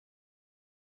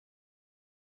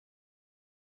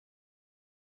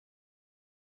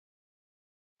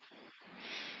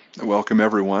Welcome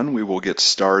everyone. We will get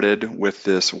started with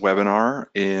this webinar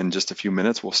in just a few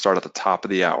minutes. We'll start at the top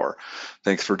of the hour.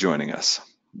 Thanks for joining us.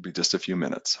 It'll be just a few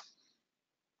minutes.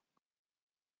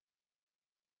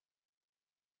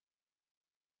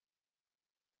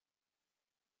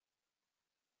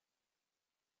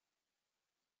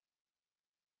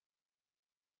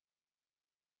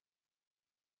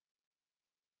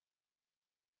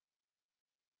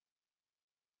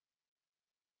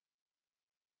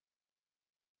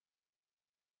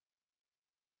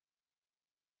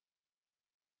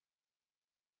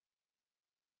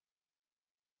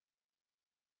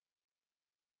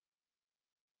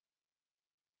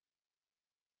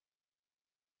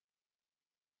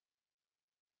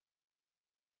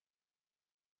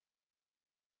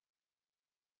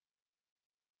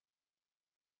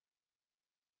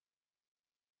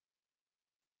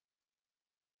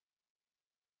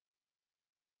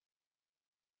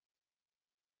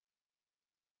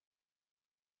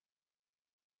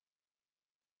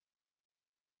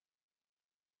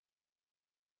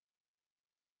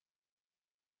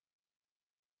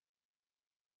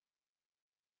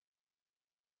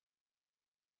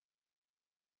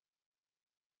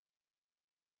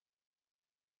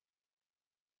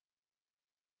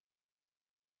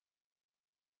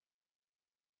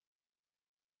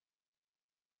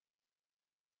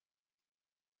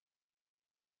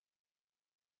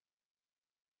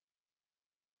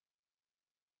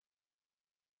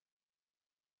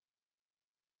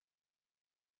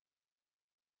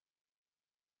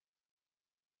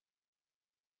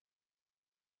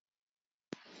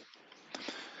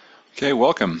 Okay,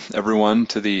 welcome everyone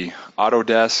to the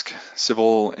Autodesk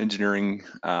Civil Engineering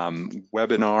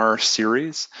webinar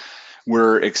series.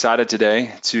 We're excited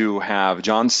today to have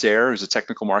John Sayre, who's a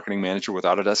technical marketing manager with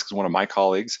Autodesk, is one of my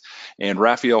colleagues, and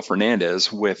Rafael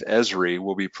Fernandes with Esri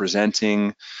will be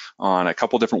presenting on a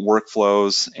couple different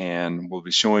workflows, and we'll be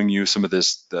showing you some of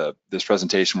this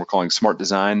presentation we're calling Smart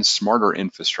Design, Smarter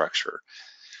Infrastructure.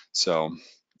 So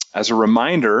as a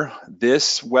reminder,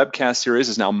 this webcast series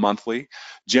is now monthly.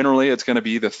 Generally, it's going to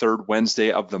be the third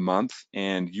Wednesday of the month,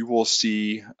 and you will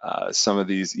see some of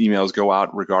these emails go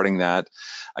out regarding that.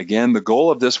 Again, the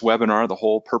goal of this webinar, the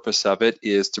whole purpose of it,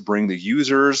 is to bring the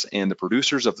users and the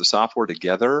producers of the software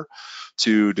together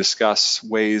to discuss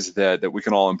ways that we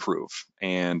can all improve.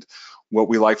 And what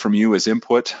we like from you is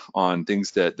input on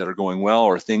things that are going well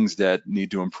or things that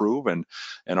need to improve. And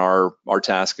our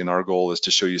task and our goal is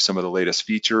to show you some of the latest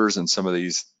features and some of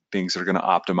these things that are going to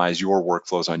optimize your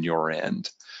workflows on your end.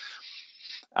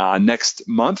 Next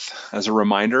month, as a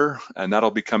reminder, and that'll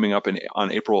be coming up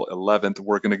on April 11th,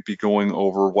 we're going to be going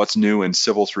over what's new in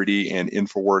Civil 3D and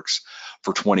InfraWorks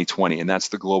for 2020, and that's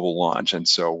the global launch. And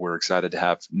so we're excited to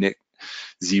have Nick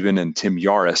Zeben and Tim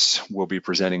Yaris will be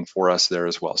presenting for us there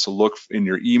as well. So look in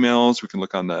your emails. We can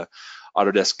look on the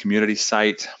Autodesk community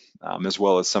site, as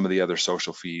well as some of the other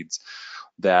social feeds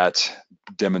that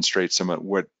demonstrate some of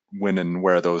when and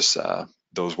where those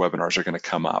webinars are going to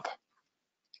come up.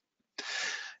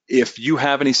 If you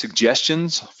have any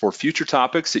suggestions for future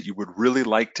topics that you would really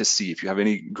like to see, if you have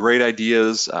any great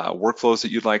ideas, workflows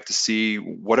that you'd like to see,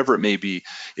 whatever it may be,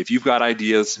 if you've got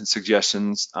ideas and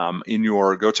suggestions, in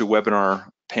your GoToWebinar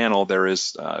panel, there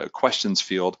is a questions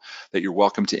field that you're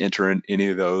welcome to enter in any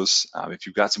of those. If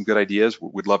you've got some good ideas,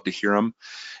 we'd love to hear them.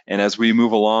 And as we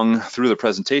move along through the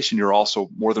presentation, you're also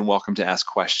more than welcome to ask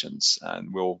questions,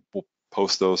 and we'll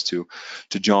post those to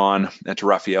John and to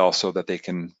Rafael so that they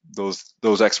can,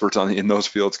 those experts in those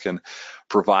fields can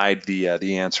provide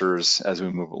the answers as we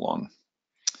move along.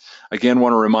 Again,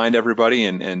 want to remind everybody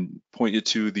and point you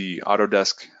to the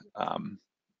Autodesk,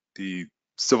 the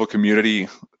civil community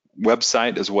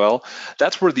website as well.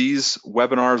 That's where these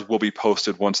webinars will be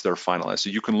posted once they're finalized. So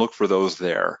you can look for those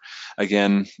there.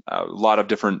 Again, a lot of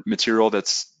different material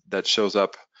that shows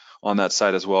up on that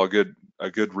site as well. A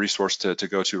good resource to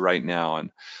go to right now.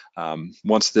 And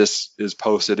once this is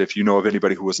posted, if you know of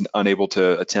anybody who was unable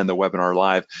to attend the webinar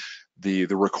live, the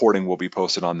recording will be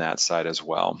posted on that site as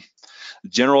well.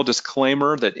 General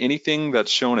disclaimer that anything that's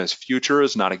shown as future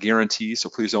is not a guarantee, so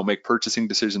please don't make purchasing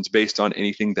decisions based on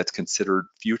anything that's considered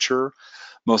future.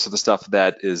 Most of the stuff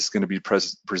that is going to be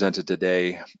presented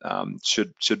today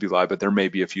should be live, but there may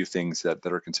be a few things that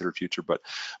are considered future. But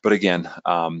again,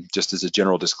 just as a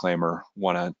general disclaimer,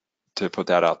 want to put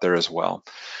that out there as well.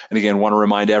 And again, want to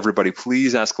remind everybody,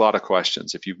 please ask a lot of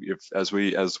questions. As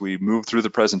we move through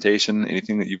the presentation,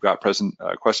 anything that you've got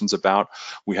questions about,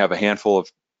 we have a handful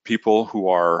of people who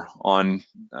are on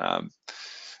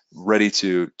ready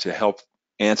to help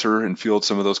answer and field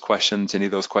some of those questions. Any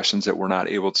of those questions that we're not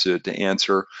able to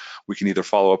answer, we can either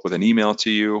follow up with an email to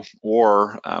you,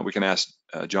 or we can ask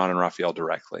John and Rafael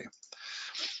directly.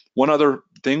 One other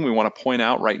thing we want to point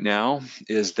out right now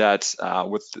is that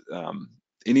with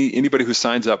anybody who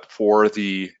signs up for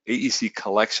the AEC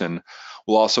collection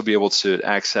will also be able to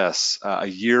access a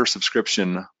year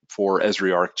subscription for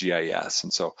Esri ArcGIS.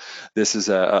 And so this is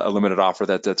a limited offer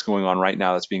that's going on right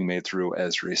now that's being made through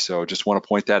Esri. So just want to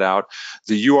point that out.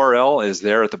 The URL is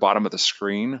there at the bottom of the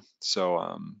screen.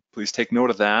 So please take note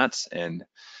of that. And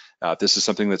if this is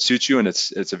something that suits you and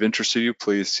it's of interest to you,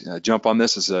 please jump on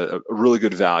this. It's a really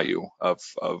good value of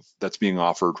that's being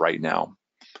offered right now.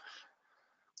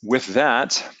 With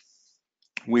that,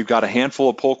 we've got a handful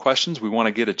of poll questions. We want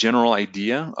to get a general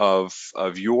idea of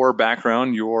your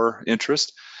background, your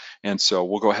interest. And so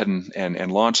we'll go ahead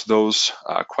and launch those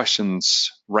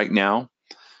questions right now.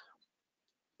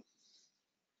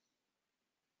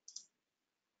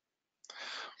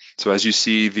 So as you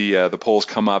see the polls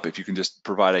come up, if you can just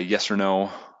provide a yes or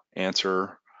no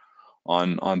answer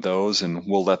on those, and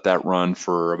we'll let that run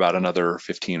for about another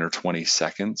 15 or 20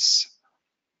 seconds.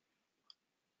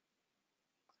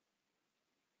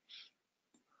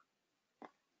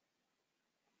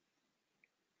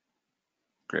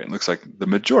 Great, it looks like the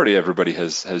majority of everybody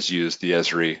has used the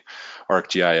Esri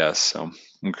ArcGIS. So,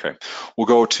 okay, we'll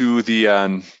go to the,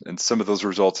 and some of those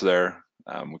results there,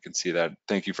 we can see that.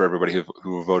 Thank you for everybody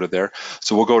who voted there.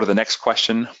 So we'll go to the next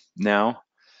question now,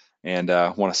 and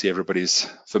want to see everybody's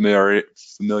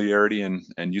familiarity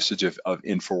and usage of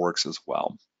InfraWorks as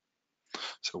well.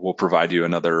 So we'll provide you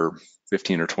another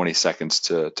 15 or 20 seconds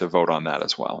to vote on that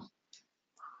as well.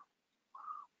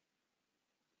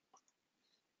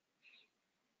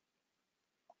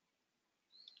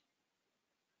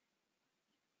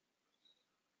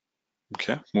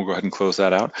 Okay, we'll go ahead and close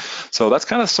that out. So that's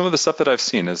kind of some of the stuff that I've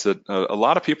seen, is that a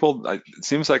lot of people, it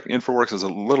seems like InfraWorks is a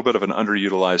little bit of an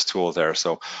underutilized tool there.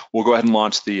 So we'll go ahead and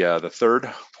launch the third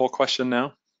poll question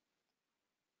now.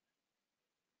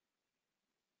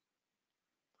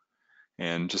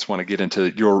 And just want to get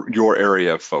into your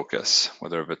area of focus,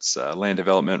 whether it's land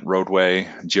development, roadway,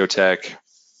 geotech,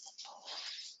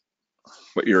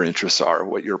 what your interests are,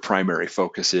 what your primary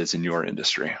focus is in your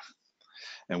industry.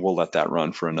 And we'll let that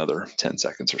run for another 10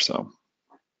 seconds or so.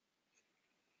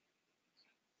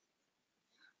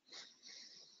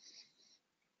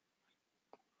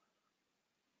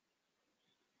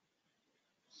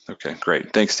 Okay,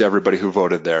 great. Thanks to everybody who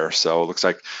voted there. So it looks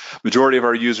like majority of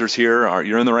our users here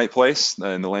you're in the right place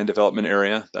in the land development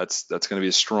area. That's going to be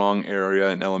a strong area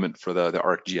and element for the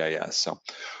ArcGIS. So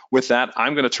with that,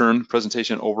 I'm going to turn the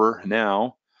presentation over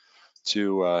now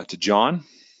to John.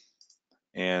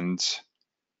 And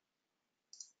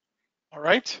all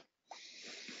right.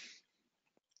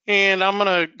 And I'm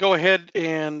going to go ahead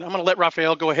and I'm going to let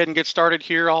Rafael go ahead and get started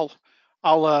here. I'll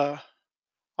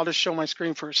just show my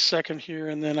screen for a second here,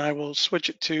 and then I will switch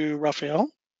it to Rafael.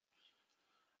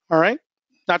 All right.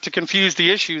 Not to confuse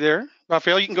the issue there.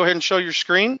 Rafael, you can go ahead and show your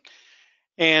screen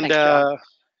and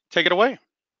take it away.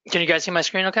 Can you guys see my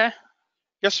screen okay?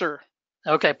 Yes, sir.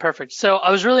 Okay, perfect. So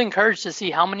I was really encouraged to see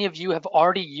how many of you have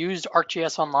already used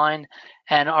ArcGIS Online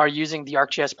and are using the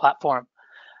ArcGIS platform.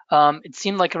 It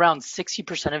seemed like around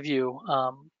 60% of you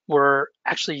were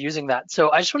actually using that.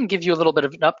 So I just want to give you a little bit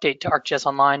of an update to ArcGIS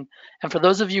Online. And for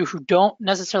those of you who don't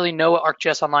necessarily know what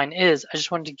ArcGIS Online is, I just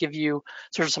wanted to give you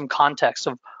sort of some context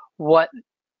of what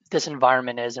this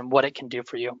environment is and what it can do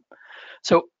for you.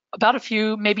 So about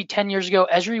maybe 10 years ago,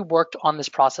 Esri worked on this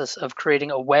process of creating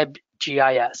a web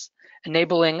GIS,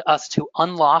 enabling us to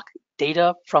unlock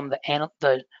data from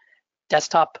the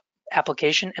desktop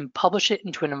application and publish it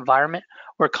into an environment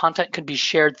where content could be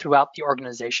shared throughout the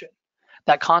organization.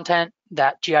 That content,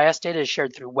 that GIS data, is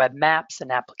shared through web maps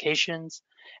and applications.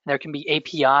 And there can be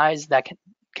APIs that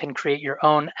can create your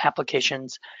own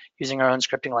applications using our own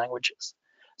scripting languages.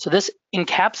 So this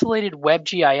encapsulated web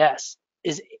GIS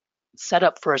is set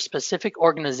up for a specific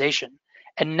organization.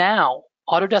 And now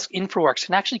Autodesk InfraWorks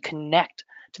can actually connect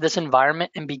to this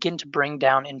environment and begin to bring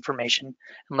down information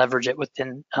and leverage it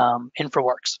within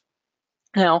InfraWorks.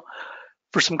 Now,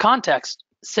 for some context,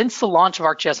 since the launch of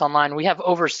ArcGIS Online, we have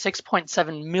over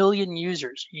 6.7 million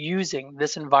users using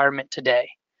this environment today.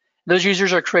 Those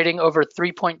users are creating over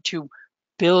 3.2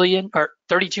 billion or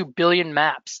 32 billion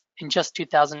maps in just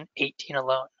 2018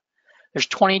 alone. There's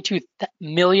 22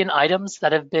 million items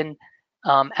that have been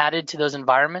added to those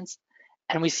environments,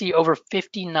 and we see over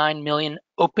 59 million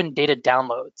open data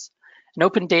downloads. And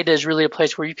open data is really a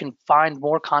place where you can find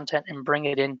more content and bring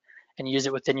it in and use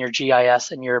it within your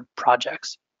GIS and your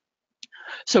projects.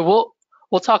 So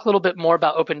We'll talk a little bit more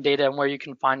about open data and where you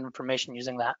can find information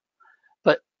using that.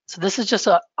 But so this is just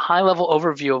a high-level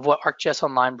overview of what ArcGIS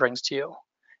Online brings to you.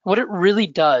 What it really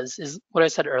does is what I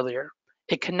said earlier.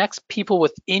 It connects people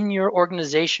within your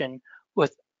organization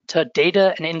to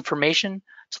data and information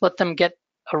to let them get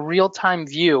a real-time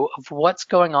view of what's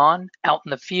going on out in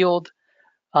the field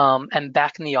and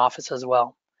back in the office as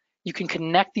well. You can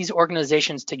connect these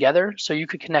organizations together, so you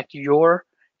could connect your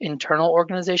internal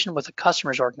organization with a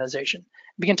customer's organization,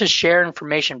 begin to share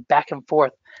information back and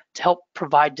forth to help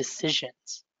provide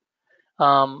decisions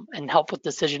and help with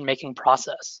decision-making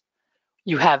process.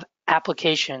 You have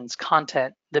applications,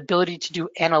 content, the ability to do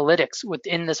analytics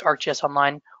within this ArcGIS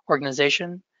Online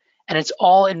organization, and it's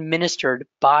all administered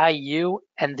by you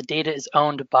and the data is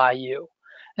owned by you.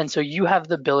 And so you have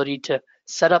the ability to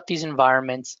set up these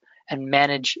environments and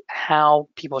manage how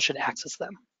people should access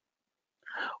them.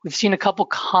 We've seen a couple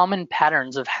common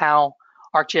patterns of how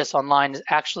ArcGIS Online is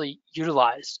actually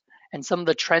utilized and some of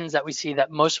the trends that we see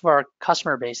that most of our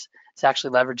customer base is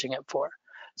actually leveraging it for.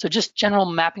 So just general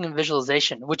mapping and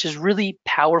visualization, which is really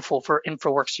powerful for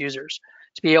InfraWorks users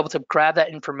to be able to grab that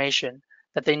information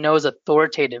that they know is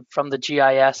authoritative from the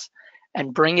GIS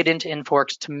and bring it into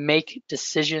InfraWorks to make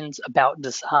decisions about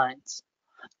designs.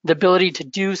 The ability to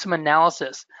do some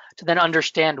analysis to then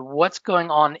understand what's going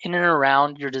on in and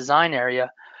around your design area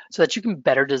so that you can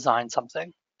better design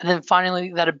something. And then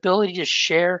finally, that ability to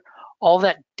share all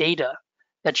that data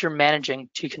that you're managing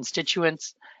to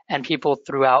constituents and people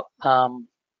throughout the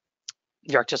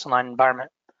ArcGIS Online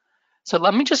environment. So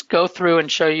let me just go through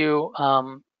and show you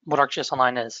what ArcGIS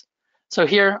Online is. So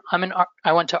here,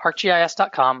 I went to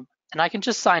arcgis.com and I can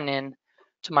just sign in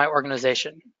to my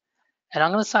organization. And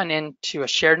I'm going to sign in to a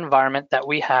shared environment that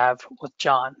we have with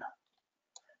John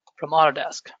from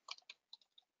Autodesk.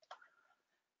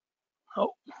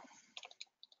 Oh,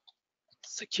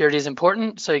 security is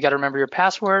important, so you got to remember your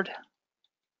password.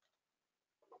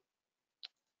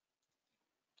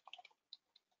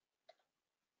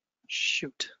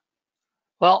 Shoot.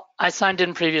 Well, I signed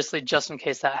in previously just in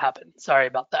case that happened. Sorry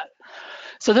about that.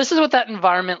 So this is what that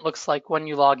environment looks like when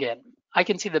you log in. I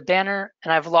can see the banner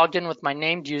and I've logged in with my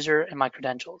named user and my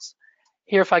credentials.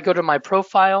 Here, if I go to my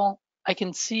profile, I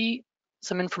can see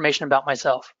some information about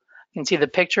myself. I can see the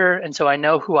picture, and so I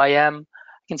know who I am.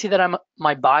 I can see that I'm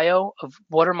my bio of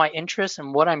what are my interests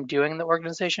and what I'm doing in the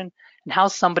organization and how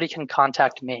somebody can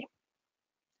contact me.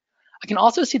 I can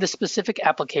also see the specific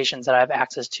applications that I have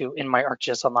access to in my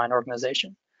ArcGIS Online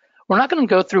organization. We're not going to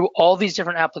go through all these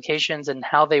different applications and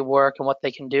how they work and what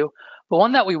they can do, but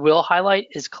one that we will highlight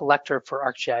is Collector for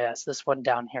ArcGIS, this one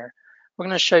down here. We're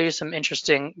going to show you some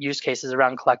interesting use cases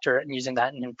around Collector and using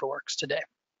that in InfraWorks today.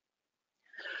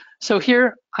 So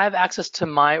here, I have access to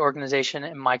my organization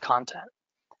and my content,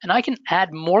 and I can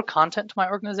add more content to my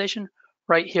organization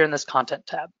right here in this Content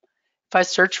tab. If I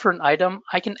search for an item,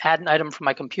 I can add an item from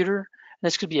my computer, and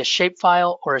this could be a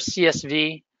shapefile or a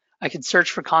CSV. I could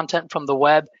search for content from the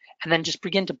web and then just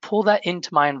begin to pull that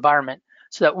into my environment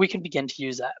so that we can begin to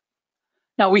use that.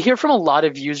 Now, we hear from a lot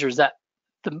of users that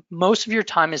most of your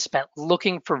time is spent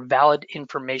looking for valid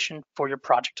information for your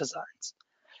project designs.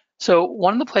 So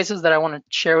one of the places that I want to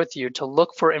share with you to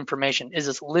look for information is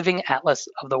this living atlas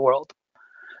of the world.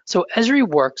 So Esri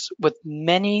works with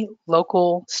many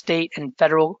local, state, and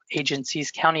federal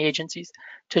agencies, county agencies,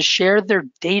 to share their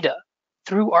data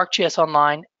through ArcGIS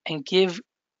Online and give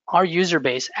our user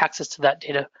base access to that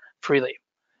data freely.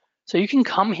 So you can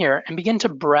come here and begin to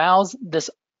browse this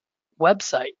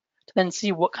website to then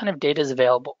see what kind of data is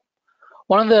available.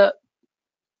 One of the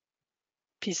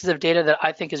pieces of data that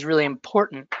I think is really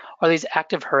important are these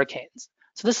active hurricanes.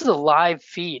 So this is a live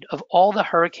feed of all the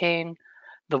hurricane,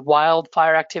 the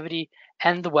wildfire activity,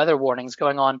 and the weather warnings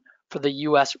going on for the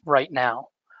US right now.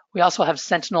 We also have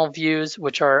Sentinel views,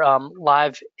 which are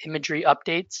live imagery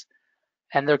updates,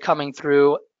 and they're coming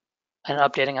through and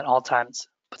updating at all times.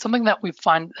 But something that we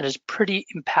find that is pretty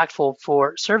impactful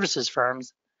for services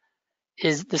firms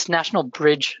is this National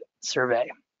Bridge Survey.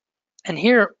 And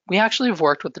here, we actually have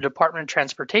worked with the Department of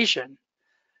Transportation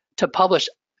to publish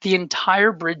the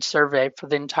entire bridge survey for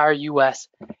the entire US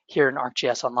here in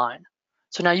ArcGIS Online.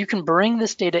 So now you can bring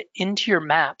this data into your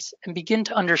maps and begin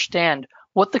to understand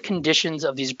what the conditions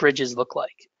of these bridges look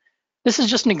like. This is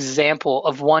just an example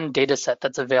of one data set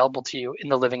that's available to you in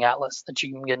the Living Atlas that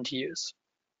you can begin to use.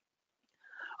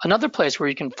 Another place where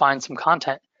you can find some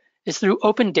content is through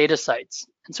open data sites.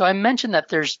 And so I mentioned that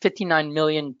there's 59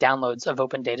 million downloads of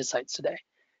open data sites today.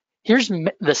 Here's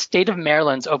the state of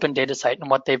Maryland's open data site and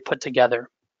what they've put together.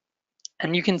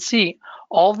 And you can see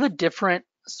all the different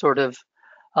sort of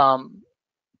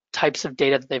types of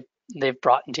data that they've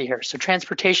brought into here. So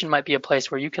transportation might be a place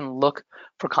where you can look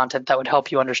for content that would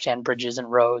help you understand bridges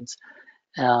and roads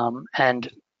and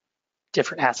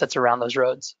different assets around those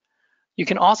roads. You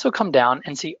can also come down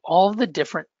and see all of the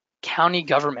different county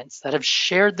governments that have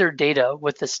shared their data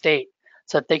with the state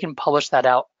so that they can publish that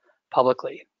out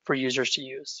publicly for users to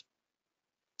use.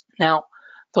 Now,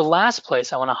 the last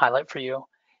place I want to highlight for you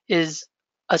is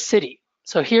a city.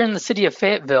 So here in the city of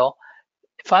Fayetteville,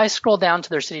 if I scroll down to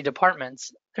their city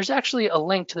departments, there's actually a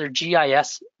link to their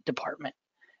GIS department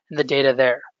and the data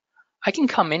there. I can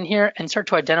come in here and start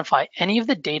to identify any of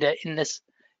the data in this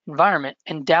environment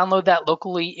and download that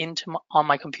locally on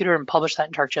my computer and publish that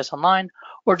into ArcGIS Online,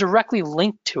 or directly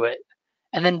link to it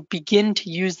and then begin to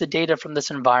use the data from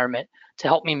this environment to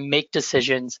help me make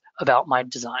decisions about my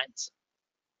designs.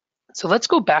 So let's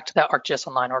go back to that ArcGIS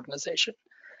Online organization.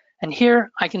 And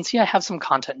here I can see I have some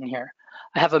content in here.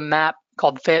 I have a map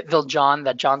called Fayetteville John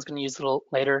that John's going to use a little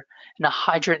later, and a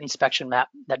hydrant inspection map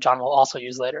that John will also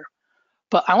use later.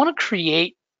 But I want to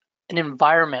create an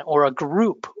environment or a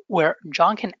group where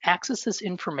John can access this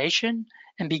information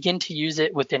and begin to use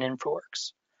it within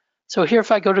InfraWorks. So here,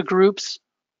 if I go to groups,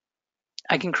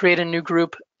 I can create a new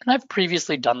group, and I've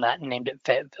previously done that and named it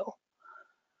Fayetteville.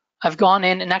 I've gone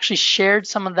in and actually shared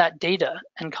some of that data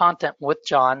and content with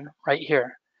John right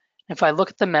here. If I look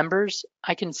at the members,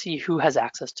 I can see who has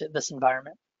access to this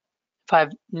environment. If I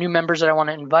have new members that I want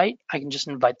to invite, I can just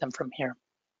invite them from here.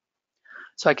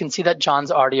 So I can see that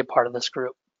John's already a part of this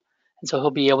group, and so he'll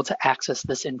be able to access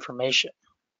this information.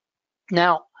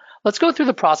 Now, let's go through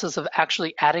the process of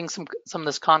actually adding some of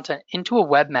this content into a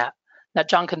web map that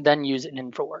John can then use in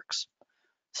InfraWorks.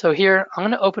 So here, I'm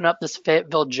going to open up this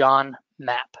Fayetteville John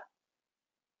map.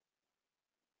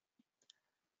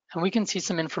 And we can see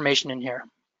some information in here.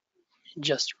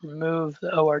 Just remove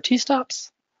the ORT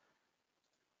stops.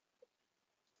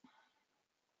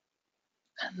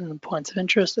 And the points of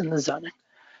interest and the zoning.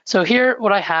 So here,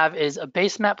 what I have is a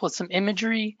base map with some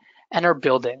imagery and our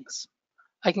buildings.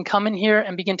 I can come in here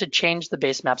and begin to change the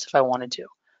base maps if I wanted to.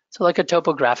 So like a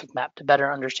topographic map to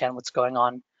better understand what's going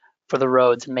on for the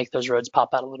roads and make those roads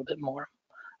pop out a little bit more.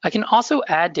 I can also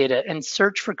add data and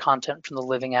search for content from the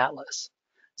Living Atlas.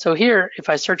 So here, if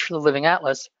I search for the Living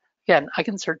Atlas, again, I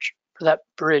can search for that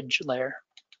bridge layer.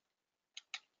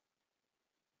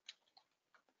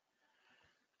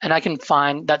 And I can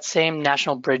find that same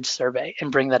National Bridge Survey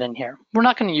and bring that in here. We're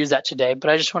not going to use that today, but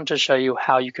I just wanted to show you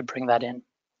how you could bring that in.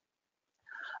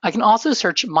 I can also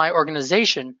search my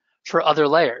organization for other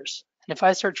layers. And if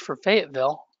I search for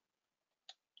Fayetteville,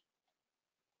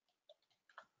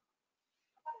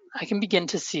 I can begin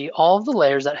to see all of the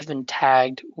layers that have been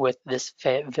tagged with this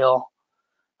Fayetteville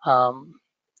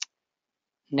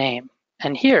name.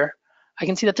 And here, I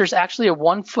can see that there's actually a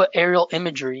 1-foot aerial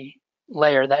imagery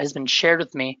layer that has been shared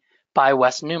with me by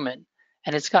Wes Newman.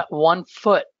 And it's got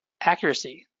 1-foot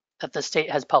accuracy that the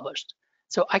state has published.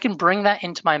 So I can bring that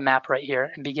into my map right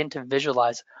here and begin to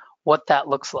visualize what that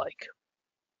looks like.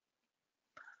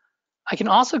 I can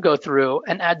also go through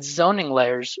and add zoning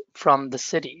layers from the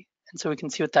city. And so we can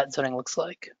see what that zoning looks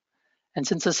like. And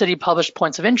since the city published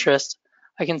points of interest,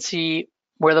 I can see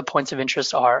where the points of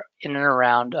interest are in and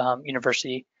around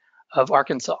University of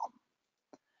Arkansas.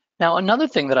 Now, another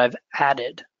thing that I've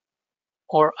added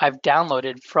or I've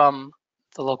downloaded from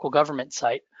the local government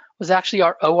site was actually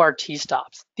our ORT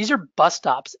stops. These are bus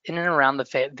stops in and around the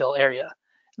Fayetteville area.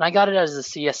 And I got it as a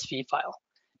CSV file.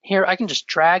 Here I can just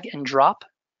drag and drop,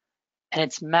 and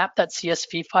it's mapped that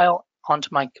CSV file onto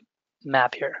my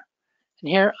map here. And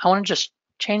here I want to just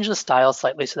change the style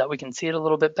slightly so that we can see it a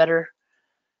little bit better.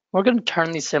 We're going to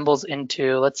turn these symbols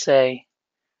into, let's say,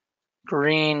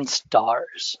 green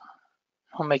stars.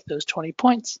 I'll make those 20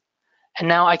 points. And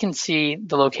now I can see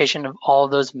the location of all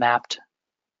of those mapped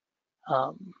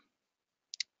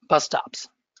bus stops.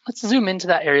 Let's zoom into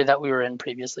that area that we were in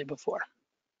previously before.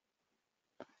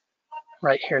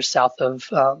 Right here south of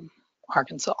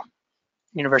Arkansas,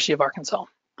 University of Arkansas.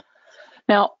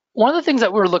 Now, one of the things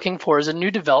that we're looking for is a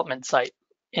new development site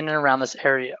in and around this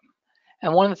area.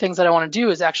 And one of the things that I want to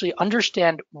do is actually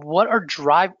understand what are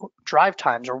drive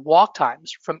times or walk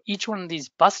times from each one of these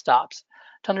bus stops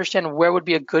to understand where would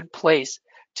be a good place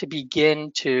to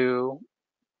begin to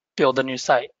build a new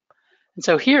site. And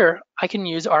so here I can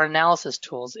use our analysis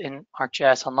tools in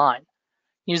ArcGIS Online,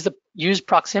 use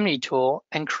proximity tool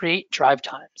and create drive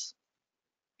times.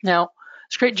 Now,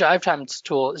 this create drive times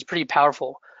tool is pretty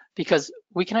powerful because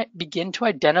we can begin to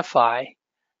identify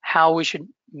how we should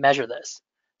measure this.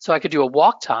 So I could do a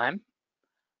walk time,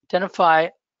 identify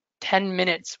 10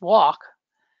 minutes walk,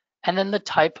 and then the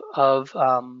type of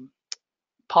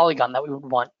polygon that we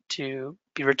would want to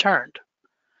be returned.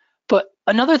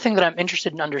 another thing that I'm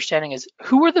interested in understanding is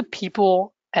who are the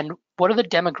people and what are the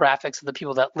demographics of the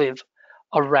people that live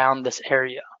around this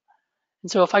area?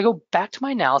 And so if I go back to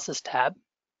my analysis tab,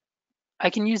 I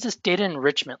can use this data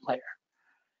enrichment layer.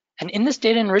 And in this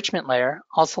data enrichment layer,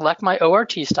 I'll select my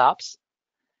ORT stops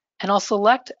and I'll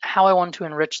select how I want to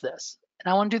enrich this.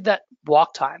 And I want to do that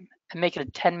walk time and make it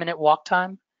a 10-minute walk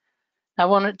time. I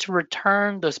want it to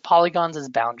return those polygons as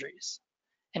boundaries.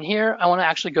 And here I want to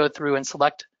actually go through and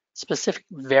select specific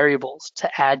variables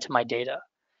to add to my data.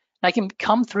 And I can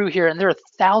come through here and there are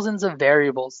thousands of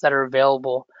variables that are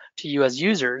available to you as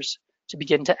users to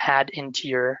begin to add into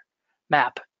your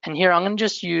map. And here I'm going to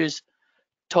just use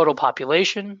total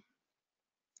population.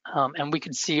 And we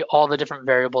can see all the different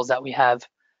variables that we have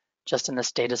just in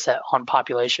this data set on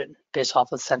population based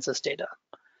off of census data.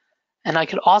 And I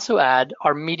could also add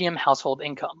our median household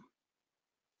income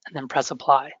and then press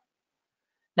apply.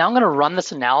 Now I'm going to run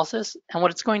this analysis, and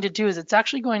what it's going to do is it's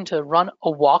actually going to run a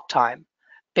walk time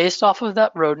based off of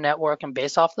that road network and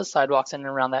based off the sidewalks in and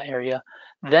around that area.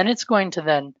 Then it's going to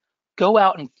then go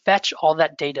out and fetch all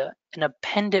that data and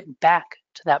append it back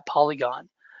to that polygon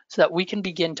so that we can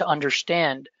begin to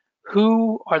understand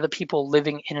who are the people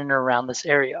living in and around this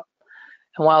area.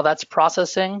 And while that's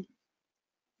processing,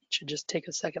 it should just take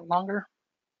a second longer.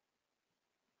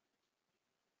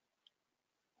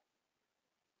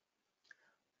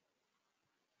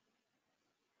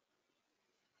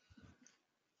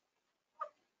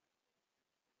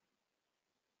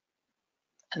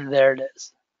 And there it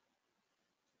is.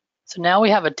 So now we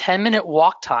have a 10-minute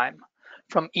walk time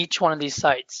from each one of these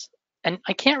sites. And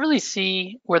I can't really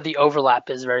see where the overlap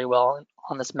is very well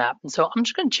on this map. And so I'm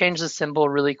just going to change the symbol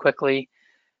really quickly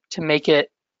to make it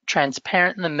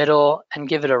transparent in the middle and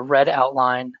give it a red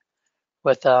outline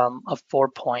with a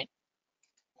 4-point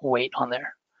weight on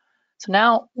there. So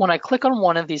now when I click on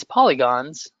one of these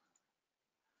polygons,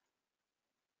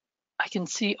 I can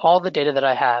see all the data that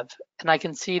I have, and I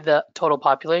can see the total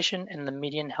population and the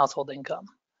median household income.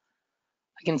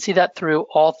 I can see that through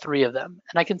all three of them.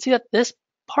 And I can see that this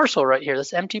parcel right here,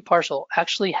 this empty parcel,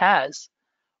 actually has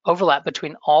overlap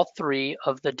between all three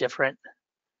of the different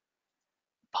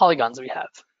polygons we have.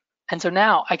 And so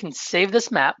now I can save this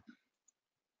map,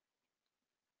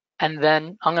 and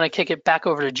then I'm going to kick it back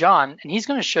over to John, and he's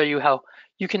going to show you how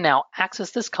you can now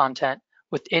access this content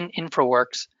within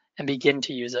InfraWorks and begin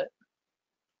to use it.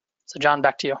 So John,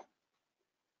 back to you.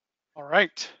 All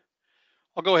right.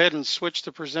 I'll go ahead and switch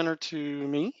the presenter to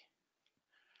me.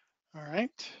 All right.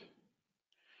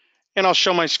 And I'll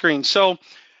show my screen. So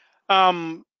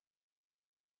I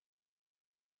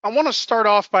want to start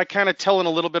off by kind of telling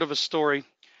a little bit of a story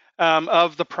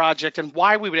of the project and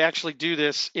why we would actually do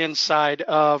this inside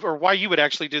of, or why you would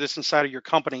actually do this inside of your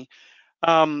company.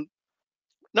 Number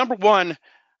one,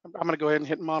 I'm going to go ahead and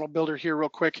hit Model Builder here real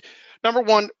quick. Number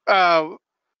one,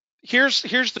 here's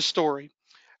the story.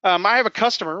 I have a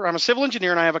customer, I'm a civil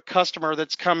engineer, and I have a customer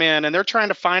that's come in and they're trying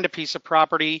to find a piece of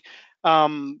property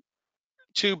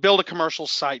to build a commercial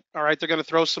site. All right, they're going to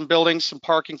throw some buildings, some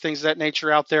parking, things of that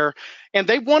nature out there, and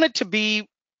they want it to be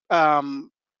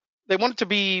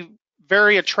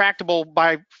very attractable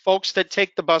by folks that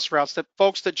take the bus routes, that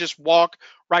folks that just walk,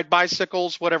 ride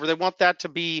bicycles, whatever. They want that to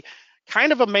be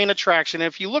kind of a main attraction.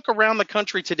 If you look around the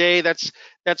country today, that's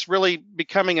really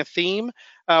becoming a theme.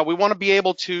 We want to be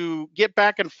able to get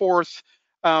back and forth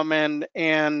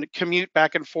and commute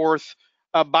back and forth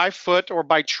by foot or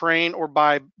by train or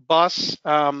by bus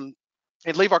and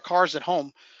leave our cars at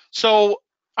home. So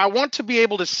I want to be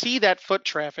able to see that foot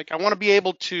traffic. I want to be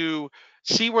able to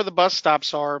see where the bus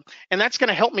stops are, and that's going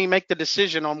to help me make the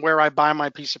decision on where I buy my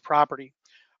piece of property.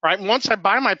 All right, and once I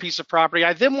buy my piece of property,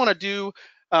 I then want to do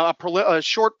a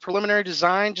short preliminary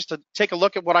design just to take a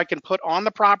look at what I can put on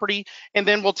the property, and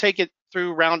then we'll take it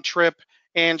through round trip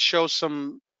and show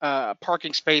some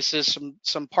parking spaces,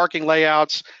 some parking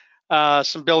layouts,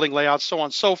 some building layouts, so on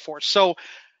and so forth. So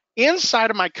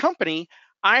inside of my company,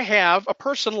 I have a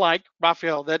person like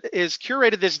Rafael that is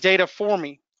curated this data for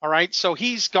me. All right, so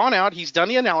he's gone out, he's done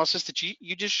the analysis that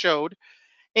you just showed,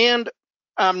 and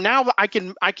now I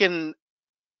can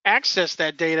access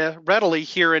that data readily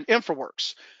here in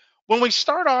InfraWorks. When we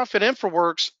start off in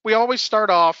InfraWorks, we always start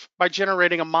off by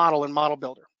generating a model in Model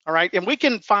Builder. All right, and we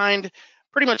can find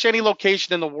pretty much any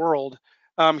location in the world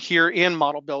here in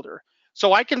Model Builder.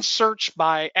 So I can search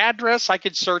by address, I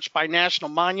could search by national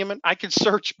monument, I could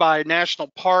search by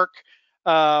national park,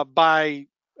 by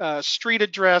street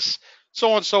address,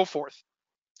 so on and so forth.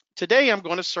 Today, I'm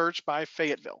going to search by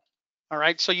Fayetteville. All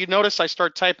right, so you notice I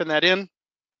start typing that in,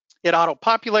 it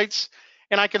auto-populates,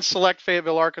 and I can select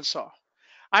Fayetteville, Arkansas.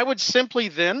 I would simply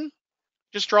then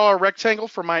just draw a rectangle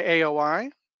for my AOI,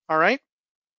 all right?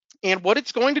 And what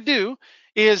it's going to do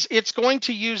is it's going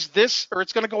to use this, or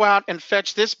it's going to go out and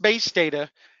fetch this base data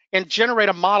and generate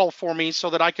a model for me so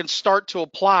that I can start to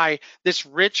apply this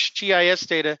rich GIS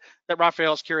data that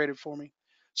Rafael's curated for me.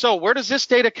 So where does this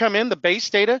data come in, the base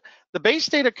data? The base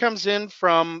data comes in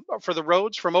from, for the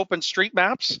roads, from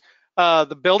OpenStreetMaps.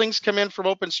 The buildings come in from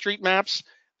OpenStreetMaps.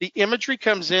 The imagery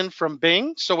comes in from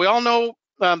Bing. So we all know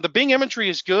the Bing imagery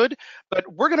is good, but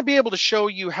we're going to be able to show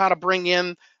you how to bring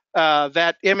in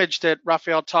that image that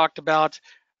Rafael talked about,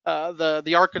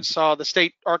 the Arkansas, the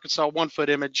state Arkansas 1 foot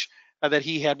image that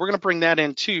he had. We're going to bring that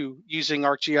in too using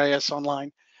ArcGIS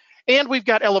Online. And we've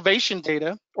got elevation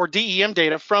data, or DEM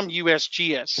data, from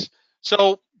USGS.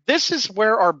 So this is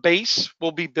where our base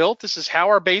will be built. This is how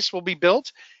our base will be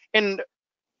built. And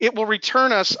it will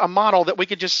return us a model that we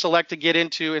could just select to get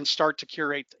into and start to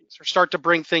curate things, or start to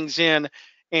bring things in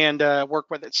and work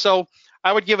with it. So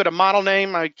I would give it a model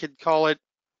name. I could call it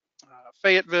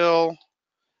Fayetteville,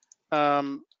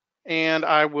 and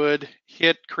I would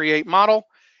hit create model,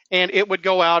 and it would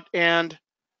go out and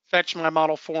fetch my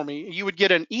model for me. You would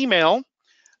get an email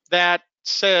that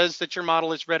says that your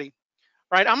model is ready.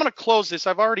 All right, I'm going to close this.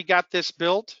 I've already got this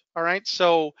built. All right,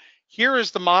 so here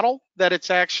is the model that it's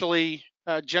actually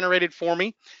generated for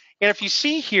me. And if you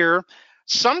see here,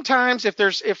 sometimes if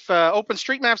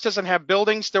OpenStreetMaps doesn't have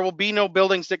buildings, there will be no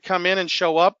buildings that come in and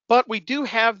show up, but we do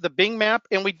have the Bing map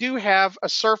and we do have a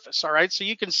surface. All right, so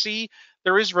you can see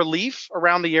there is relief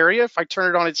around the area. If I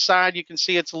turn it on its side, you can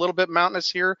see it's a little bit mountainous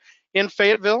here in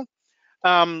Fayetteville.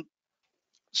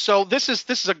 So this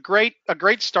is a great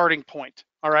starting point.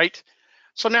 All right,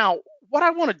 so now what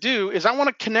I want to do is I want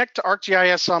to connect to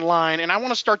ArcGIS Online, and I want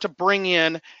to start to bring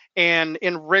in and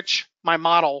enrich my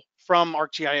model from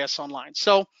ArcGIS Online.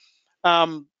 So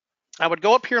I would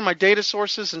go up here in my data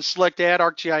sources and select add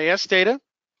ArcGIS data.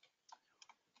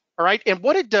 All right, and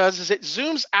what it does is it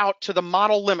zooms out to the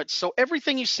model limits. So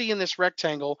everything you see in this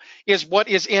rectangle is what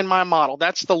is in my model.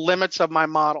 That's the limits of my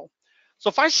model. So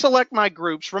if I select my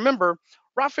groups, remember,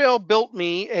 Rafael built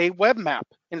me a web map,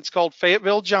 and it's called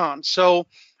Fayetteville John. So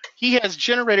he has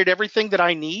generated everything that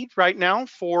I need right now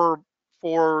for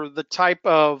the type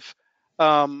of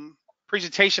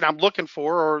presentation I'm looking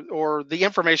for, or the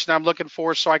information I'm looking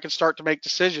for, so I can start to make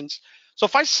decisions. So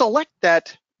if I select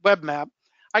that web map,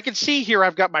 I can see here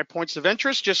I've got my points of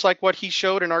interest, just like what he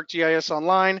showed in ArcGIS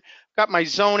Online. I've got my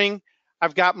zoning,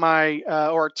 I've got my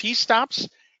or T-stops,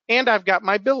 and I've got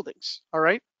my buildings. All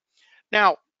right.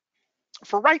 Now,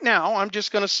 for right now, I'm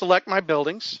just going to select my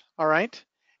buildings. All right.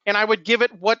 And I would give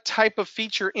it what type of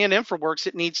feature in InfraWorks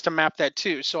it needs to map that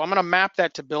to. So I'm going to map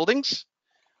that to buildings.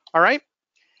 All right.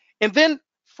 And then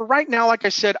for right now, like I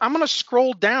said, I'm going to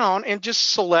scroll down and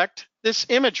just select this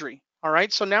imagery. All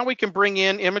right. So now we can bring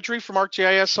in imagery from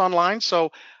ArcGIS Online.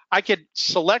 So I could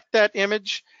select that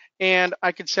image, and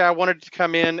I could say I wanted it to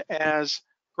come in as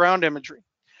ground imagery.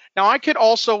 Now I could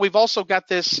also, we've also got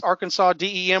this Arkansas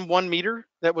DEM 1 meter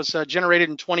that was generated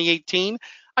in 2018.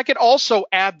 I could also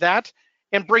add that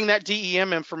and bring that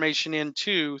DEM information in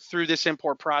too through this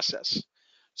import process.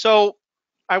 So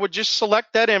I would just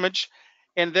select that image,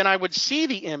 and then I would see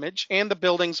the image and the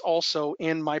buildings also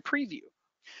in my preview.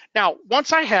 Now,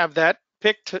 once I have that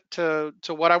picked to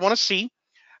what I want to see,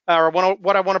 or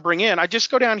what I want to bring in, I just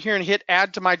go down here and hit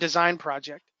add to my design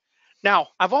project. Now,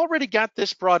 I've already got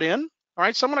this brought in. All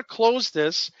right, so I'm going to close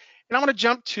this, and I'm going to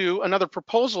jump to another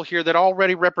proposal here that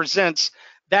already represents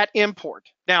that import.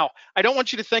 Now, I don't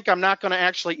want you to think I'm not going to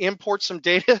actually import some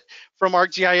data from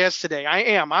ArcGIS today. I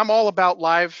am. I'm all about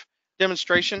live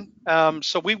demonstration.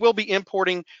 So we will be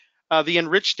importing the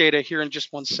enriched data here in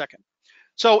just 1 second.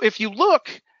 So if you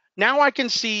look, now I can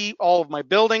see all of my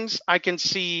buildings. I can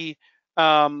see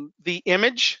the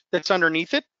image that's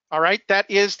underneath it. All right, that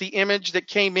is the image that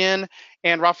came in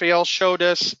and Rafael showed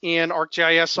us in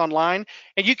ArcGIS Online.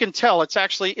 And you can tell it's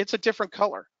a different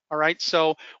color. All right,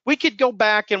 so we could go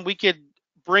back and we could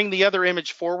bring the other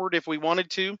image forward if we wanted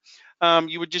to.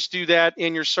 You would just do that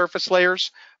in your surface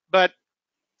layers. But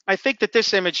I think that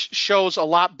this image shows a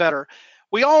lot better.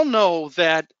 We all know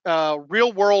that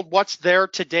real world, what's there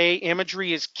today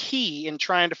imagery is key in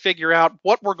trying to figure out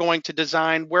what we're going to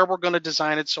design, where we're going to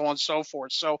design it, so on and so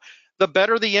forth. So the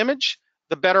better the image,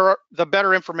 the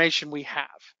better information we have.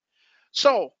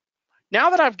 So now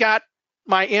that I've got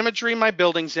my imagery, my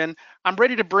buildings in, I'm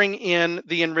ready to bring in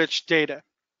the enriched data,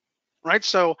 right?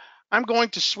 So I'm going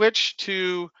to switch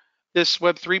to this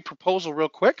Web3 proposal real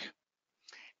quick,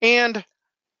 and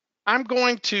I'm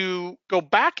going to go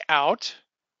back out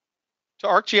to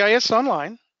ArcGIS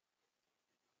Online,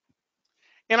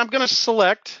 and I'm going to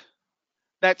select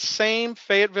that same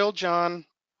Fayetteville John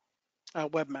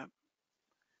web map.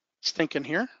 It's thinking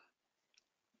here.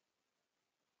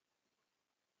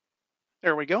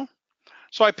 There we go.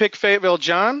 So I pick Fayetteville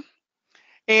John,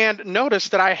 and notice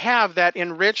that I have that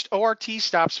enriched ORT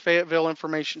stops Fayetteville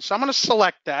information. So I'm going to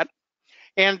select that,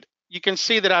 and you can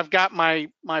see that I've got my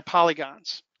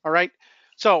polygons. All right.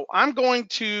 So I'm going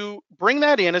to bring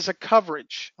that in as a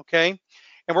coverage. Okay.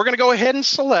 And we're going to go ahead and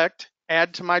select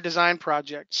add to my design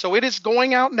project. So it is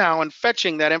going out now and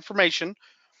fetching that information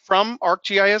from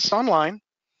ArcGIS Online,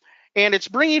 and it's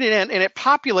bringing it in, and it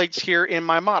populates here in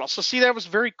my model. So see, that was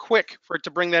very quick for it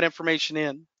to bring that information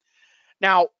in.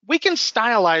 Now, we can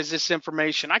stylize this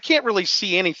information. I can't really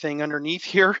see anything underneath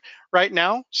here right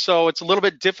now, so it's a little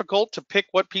bit difficult to pick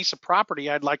what piece of property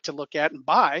I'd like to look at and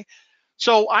buy.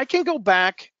 So I can go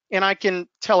back and I can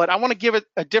tell it, I want to give it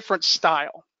a different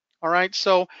style. All right,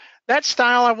 so that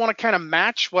style, I want to kind of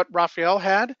match what Rafael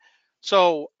had.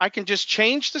 So I can just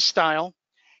change the style,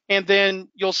 and then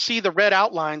you'll see the red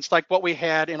outlines like what we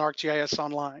had in ArcGIS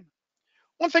Online.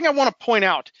 One thing I want to point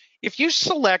out, if you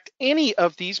select any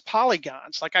of these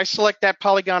polygons, like I select that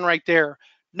polygon right there,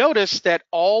 notice that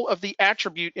all of the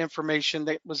attribute information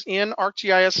that was in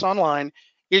ArcGIS Online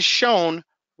is shown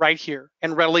right here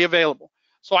and readily available.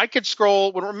 So I could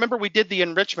scroll, remember we did the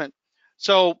enrichment.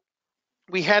 So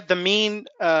we had the mean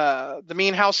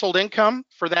household income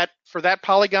for that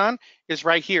polygon is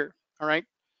right here, all right,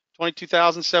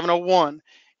 22,701.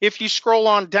 If you scroll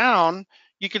on down,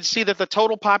 you can see that the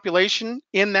total population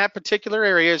in that particular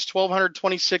area is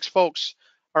 1,226 folks,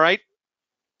 all right?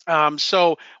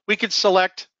 So we could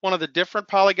select one of the different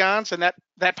polygons, and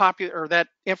that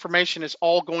information is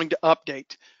all going to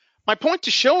update. My point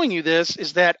to showing you this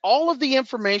is that all of the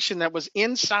information that was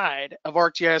inside of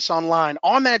ArcGIS Online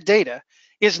on that data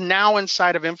is now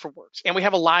inside of InfraWorks, and we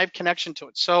have a live connection to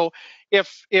it. So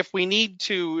if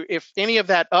any of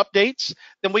that updates,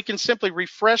 then we can simply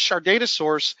refresh our data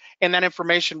source, and that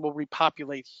information will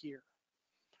repopulate here.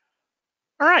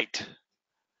 All right.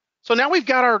 So now we've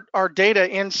got our data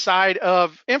inside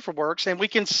of InfraWorks, and we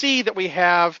can see that we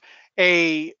have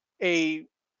a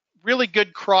really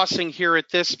good crossing here at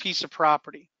this piece of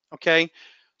property, okay?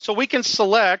 So we can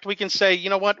select, we can say, you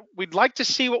know what, we'd like to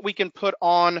see what we can put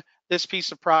on this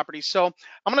piece of property. So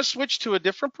I'm gonna switch to a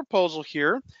different proposal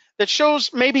here that shows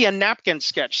maybe a napkin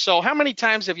sketch. So how many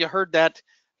times have you heard that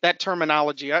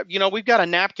terminology? You know, we've got a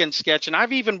napkin sketch, and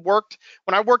I've even worked,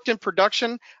 when I worked in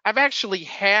production, I've actually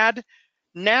had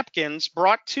napkins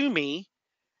brought to me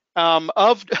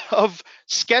of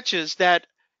sketches that,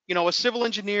 you know, a civil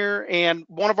engineer and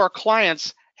one of our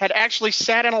clients had actually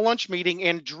sat in a lunch meeting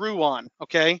and drew on,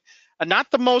 okay? Not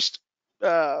the most,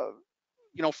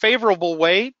 you know, favorable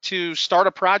way to start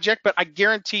a project, but I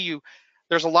guarantee you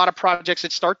there's a lot of projects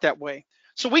that start that way.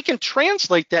 So we can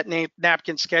translate that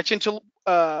napkin sketch into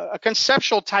a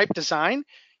conceptual type design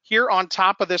here on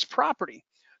top of this property.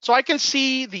 So I can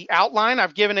see the outline.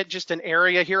 I've given it just an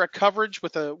area here, a coverage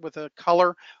with a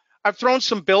color. I've thrown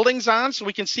some buildings on so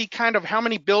we can see kind of how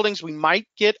many buildings we might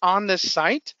get on this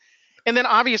site. And then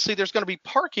obviously there's going to be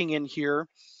parking in here.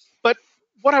 But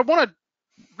what I want to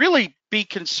really be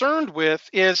concerned with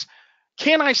is,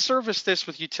 can I service this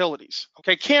with utilities?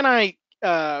 Okay, can I,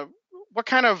 what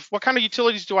kind of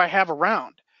utilities do I have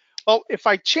around? Well, if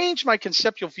I change my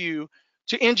conceptual view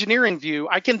to engineering view,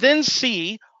 I can then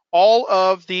see all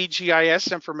of the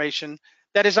GIS information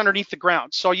that is underneath the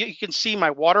ground. So you can see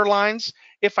my water lines.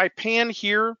 If I pan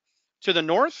here to the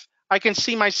north, I can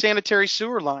see my sanitary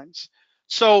sewer lines.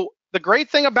 So the great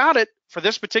thing about it, for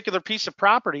this particular piece of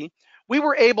property, we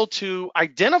were able to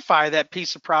identify that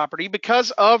piece of property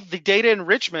because of the data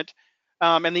enrichment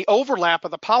and the overlap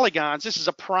of the polygons. This is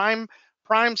a prime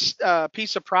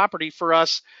piece of property for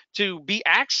us to be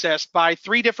accessed by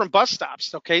 3 different bus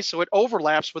stops, okay? So it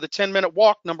overlaps with a 10-minute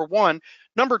walk, number one.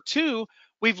 Number two,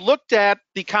 we've looked at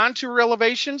the contour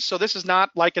elevations. So this is not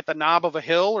like at the knob of a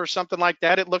hill or something like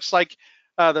that. It looks like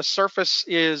the surface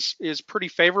is pretty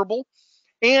favorable.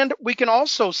 And we can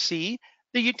also see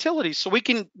the utilities. So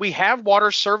we have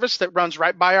water service that runs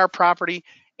right by our property,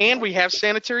 and we have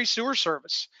sanitary sewer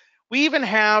service. We even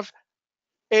have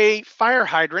a fire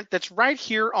hydrant that's right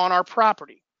here on our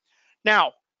property.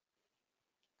 Now,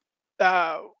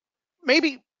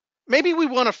 maybe we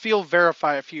want to field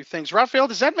verify a few things. Rafael,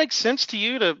 does that make sense to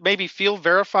you to maybe field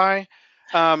verify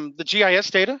the GIS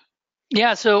data?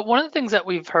 Yeah, so one of the things that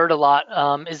we've heard a lot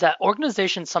is that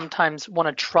organizations sometimes want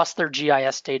to trust their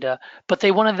GIS data, but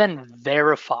they want to then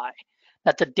verify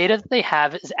that the data that they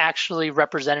have is actually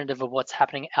representative of what's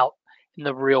happening out in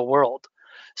the real world.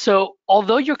 So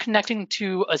although you're connecting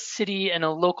to a city and a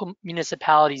local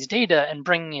municipality's data and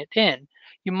bringing it in,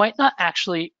 you might not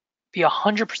actually be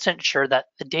 100% sure that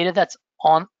the data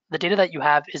that you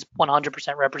have is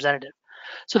 100% representative.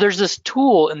 So there's this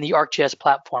tool in the ArcGIS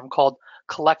platform called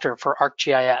Collector for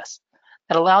ArcGIS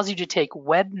that allows you to take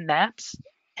web maps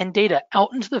and data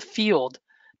out into the field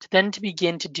to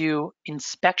begin to do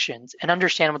inspections and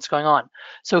understand what's going on.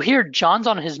 So here, John's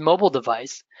on his mobile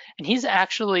device, and he's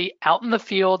actually out in the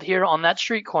field here on that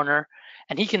street corner,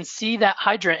 and he can see that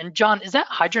hydrant. And John, is that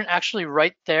hydrant actually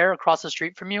right there across the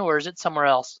street from you, or is it somewhere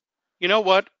else? You know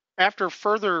what? After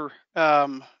further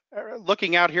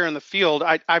looking out here in the field,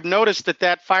 I've noticed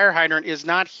that fire hydrant is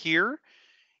not here.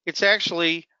 It's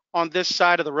actually on this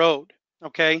side of the road.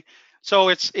 Okay, so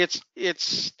it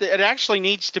actually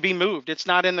needs to be moved. It's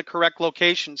not in the correct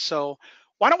location. So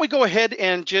why don't we go ahead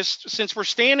and just, since we're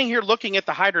standing here looking at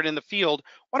the hydrant in the field,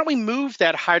 why don't we move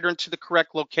that hydrant to the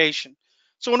correct location?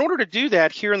 So in order to do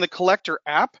that, here in the Collector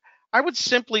app, I would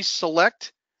simply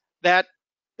select that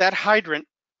hydrant,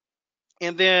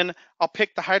 and then I'll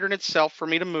pick the hydrant itself for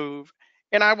me to move,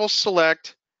 and I will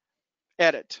select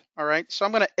edit. All right, so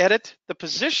I'm going to edit the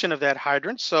position of that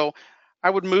hydrant. So I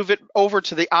would move it over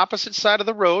to the opposite side of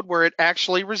the road where it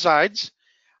actually resides.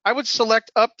 I would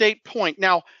select update point.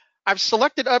 Now, I've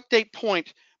selected update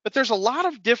point, but there's a lot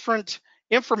of different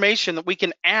information that we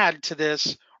can add to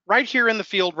this right here in the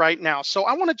field right now. So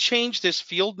I want to change this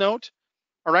field note.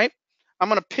 All right, I'm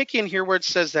going to pick in here where it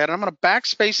says that, and I'm going to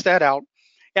backspace that out,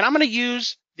 and I'm going to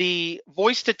use the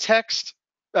voice to text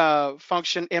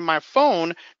function in my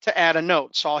phone to add a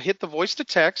note. So I'll hit the voice to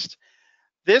text.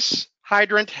 This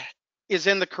hydrant is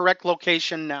in the correct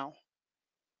location now.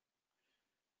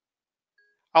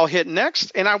 I'll hit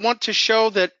next, and I want to show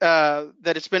that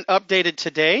that it's been updated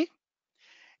today,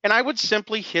 and I would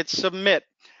simply hit submit.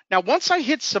 Now, once I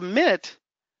hit submit,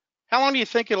 how long do you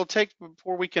think it'll take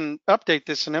before we can update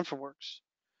this in InfraWorks?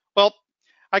 Well,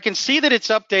 I can see that it's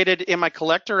updated in my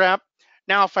Collector app.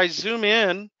 Now, if I zoom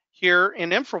in here in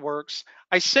InfraWorks,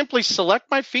 I simply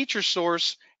select my feature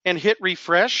source and hit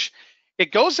refresh.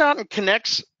 It goes out and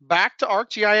connects back to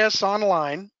ArcGIS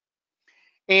Online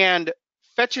and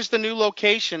fetches the new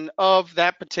location of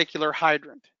that particular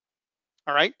hydrant.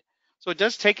 All right, so it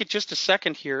does take it just a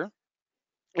second here,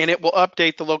 and it will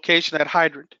update the location of that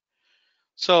hydrant.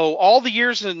 So all the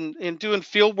years in doing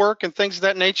field work and things of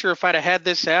that nature, if I'd have had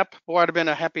this app, boy, I'd have been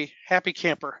a happy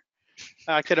camper.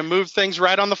 I could have moved things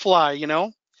right on the fly, you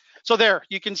know. So there,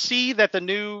 you can see that the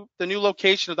new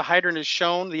location of the hydrant is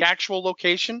shown, the actual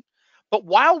location. But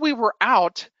while we were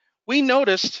out, we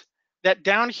noticed that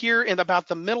down here in about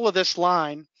the middle of this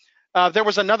line, there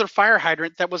was another fire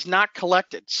hydrant that was not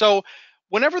collected. So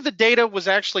whenever the data was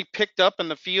actually picked up in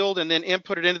the field and then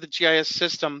inputted into the GIS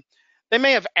system, they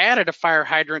may have added a fire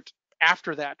hydrant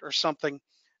after that or something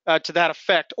to that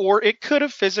effect, or it could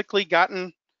have physically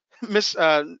gotten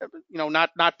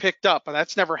not picked up.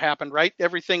 That's never happened, right?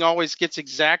 Everything always gets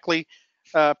exactly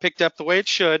picked up the way it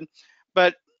should.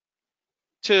 But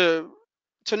to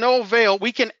no avail,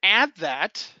 we can add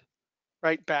that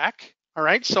right back. All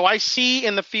right, so I see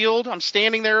in the field, I'm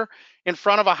standing there in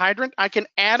front of a hydrant. I can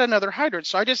add another hydrant.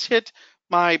 So I just hit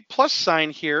my plus sign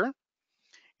here,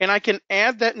 and I can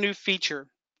add that new feature.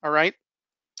 All right,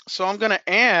 so I'm going to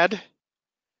add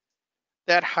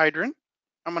that hydrant.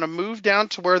 I'm going to move down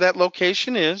to where that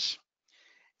location is,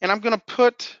 and I'm going to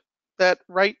put that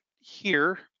right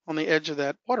here on the edge of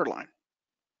that water line,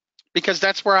 because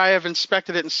that's where I have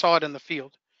inspected it and saw it in the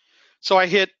field. So I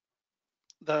hit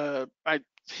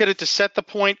it to set the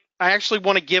point. I actually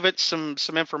want to give it some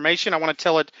information. I want to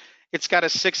tell it it's got a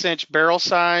 6-inch barrel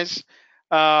size.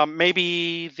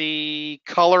 Maybe the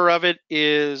color of it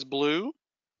is blue.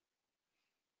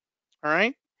 All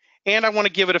right. And I want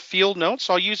to give it a field note.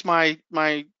 So I'll use my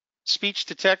speech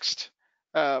to text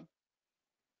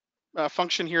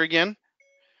function here again.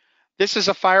 This is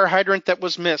a fire hydrant that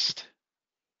was missed.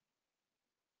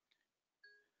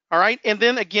 All right. And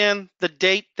then again, the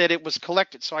date that it was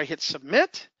collected. So I hit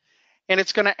submit, and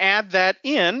it's going to add that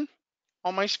in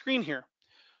on my screen here.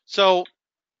 So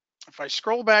if I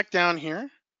scroll back down here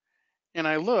and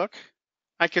I look,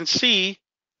 I can see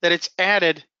that it's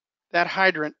added that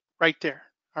hydrant right there.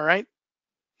 All right.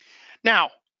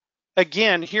 Now,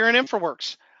 again, here in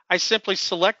InfraWorks, I simply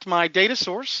select my data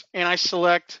source and I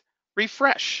select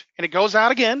refresh, and it goes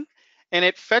out again and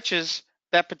it fetches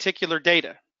that particular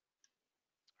data.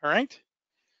 All right.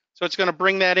 So it's going to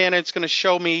bring that in. It's going to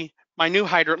show me my new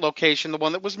hydrant location, the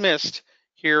one that was missed,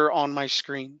 here on my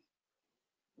screen.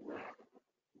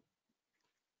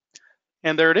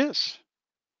 And there it is.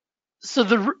 So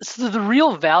the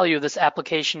real value of this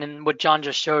application and what John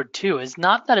just showed too is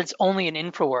not that it's only in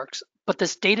InfraWorks, but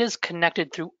this data is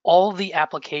connected through all the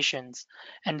applications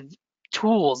and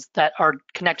tools that are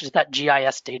connected to that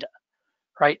GIS data,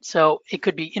 right? So it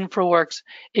could be InfraWorks,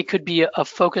 it could be a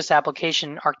focused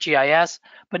application, ArcGIS,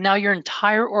 but now your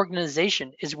entire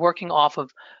organization is working off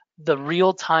of the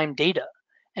real-time data.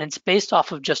 And it's based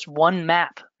off of just one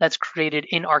map that's created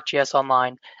in ArcGIS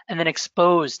Online and then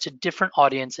exposed to different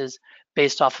audiences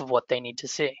based off of what they need to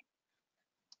see.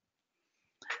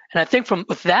 And I think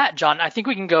with that, John, I think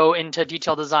we can go into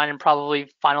detailed design and probably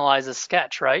finalize a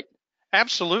sketch, right?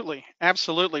 Absolutely,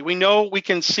 absolutely. We know we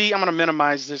can see, I'm going to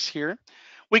minimize this here.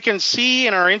 We can see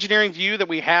in our engineering view that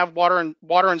we have water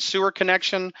and sewer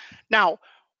connection. Now,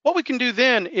 what we can do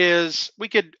then is we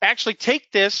could actually take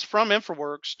this from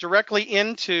InfraWorks directly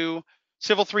into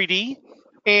Civil 3D,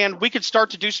 and we could start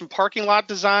to do some parking lot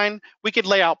design. We could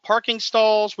lay out parking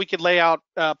stalls. We could lay out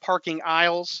parking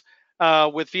aisles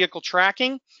with vehicle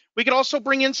tracking. We could also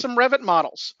bring in some Revit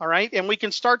models, all right? And we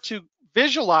can start to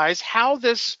visualize how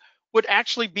this would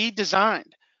actually be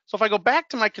designed. So if I go back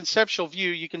to my conceptual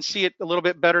view, you can see it a little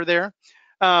bit better there.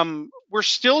 We're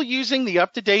still using the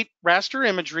up-to-date raster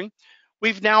imagery.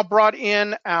 We've now brought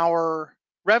in our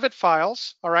Revit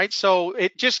files, all right? So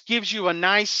it just gives you a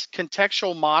nice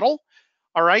contextual model,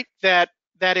 all right, that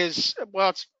is,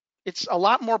 well, it's a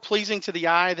lot more pleasing to the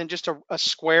eye than just a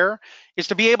square, is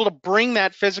to be able to bring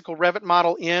that physical Revit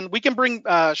model in. We can bring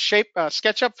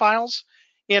SketchUp files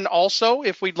in also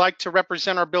if we'd like to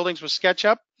represent our buildings with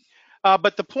SketchUp.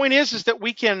 But the point is that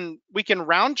we can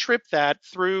round trip that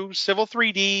through Civil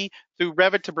 3D, through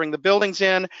Revit to bring the buildings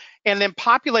in, and then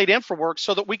populate InfraWorks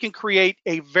so that we can create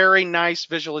a very nice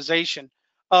visualization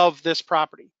of this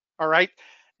property, all right?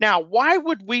 Now, why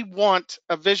would we want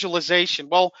a visualization?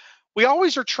 Well, we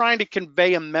always are trying to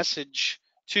convey a message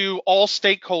to all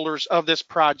stakeholders of this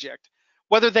project,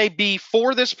 whether they be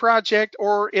for this project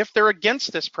or if they're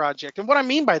against this project. And what I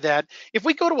mean by that, if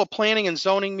we go to a planning and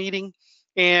zoning meeting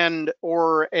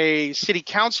or a city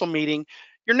council meeting,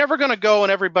 you're never going to go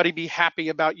and everybody be happy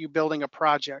about you building a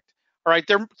project. All right,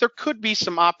 there could be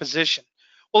some opposition.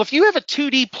 Well, if you have a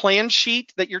 2D plan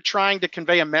sheet that you're trying to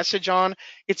convey a message on,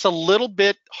 it's a little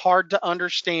bit hard to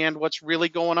understand what's really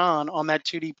going on that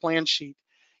 2D plan sheet.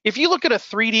 If you look at a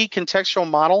 3D contextual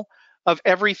model of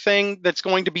everything that's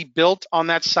going to be built on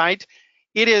that site,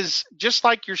 it is just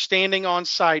like you're standing on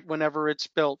site whenever it's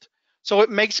built. So it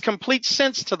makes complete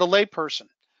sense to the layperson.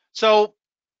 So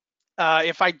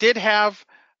if I did have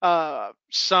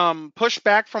some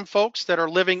pushback from folks that are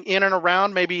living in and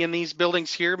around, maybe in these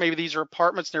buildings here, maybe these are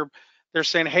apartments, they're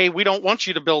saying, hey, we don't want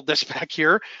you to build this back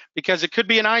here because it could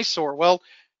be an eyesore. Well,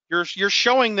 you're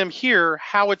showing them here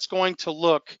how it's going to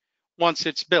look once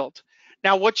it's built.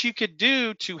 Now, what you could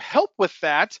do to help with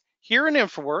that here in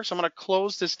InfraWorks, I'm going to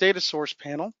close this data source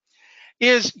panel,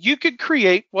 is you could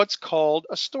create what's called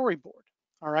a storyboard,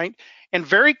 all right? And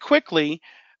very quickly,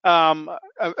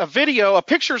 a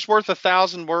picture's worth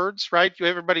 1,000 words, right?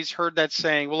 Everybody's heard that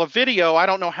saying. Well, a video, I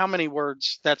don't know how many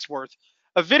words that's worth.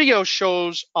 A video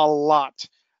shows a lot,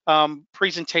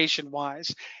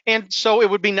 presentation-wise. And so it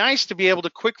would be nice to be able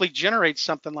to quickly generate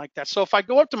something like that. So if I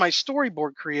go up to my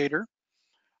storyboard creator,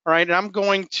 all right, and I'm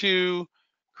going to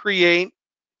create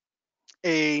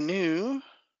a new,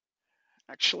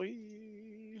 actually,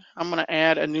 I'm going to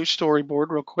add a new storyboard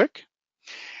real quick.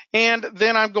 And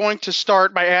then I'm going to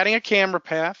start by adding a camera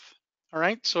path. All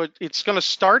right, so it's going to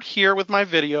start here with my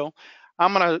video.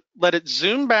 I'm going to let it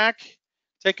zoom back,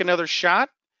 take another shot,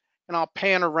 and I'll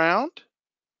pan around.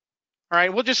 All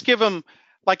right, we'll just give them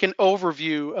like an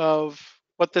overview of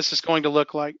what this is going to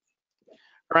look like. All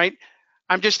right,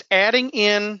 I'm just adding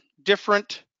in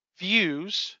different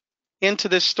views into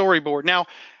this storyboard. Now,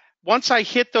 once I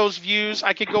hit those views,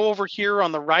 I could go over here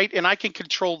on the right and I can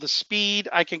control the speed.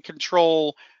 I can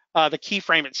control the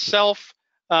keyframe itself.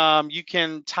 You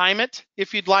can time it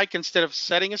if you'd like instead of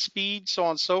setting a speed, so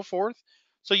on and so forth.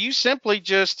 So you simply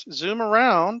just zoom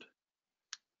around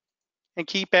and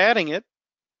keep adding it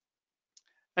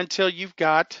until you've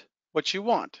got what you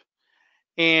want.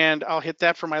 And I'll hit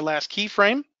that for my last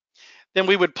keyframe. Then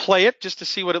we would play it just to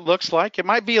see what it looks like. It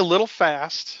might be a little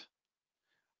fast.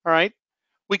 All right.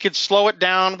 We could slow it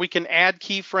down. We can add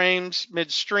keyframes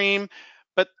midstream.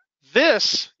 But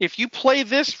this, if you play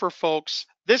this for folks,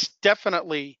 this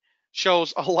definitely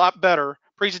shows a lot better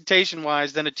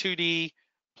presentation-wise than a 2D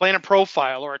plan and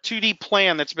profile or a 2D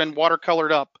plan that's been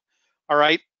watercolored up. All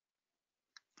right.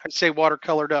 I say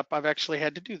watercolored up. I've actually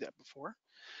had to do that before.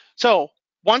 So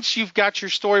once you've got your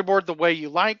storyboard the way you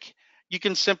like, you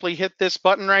can simply hit this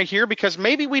button right here because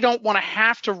maybe we don't want to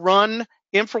have to run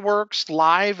InfraWorks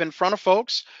live in front of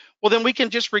folks. Well, then we can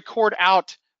just record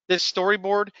out this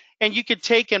storyboard, and you could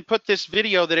take and put this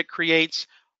video that it creates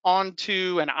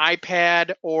onto an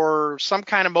iPad or some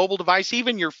kind of mobile device,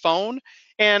 even your phone.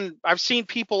 And I've seen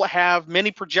people have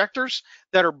mini projectors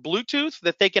that are Bluetooth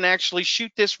that they can actually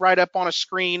shoot this right up on a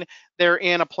screen. They're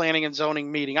in a planning and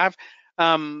zoning meeting. I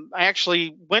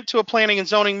actually went to a planning and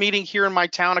zoning meeting here in my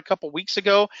town a couple weeks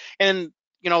ago, and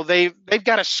they've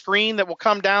got a screen that will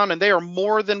come down, and they are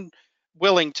more than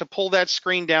willing to pull that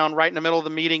screen down right in the middle of the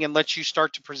meeting and let you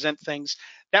start to present things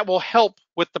that will help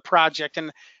with the project.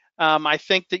 And I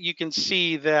think that you can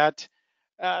see that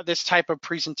this type of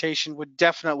presentation would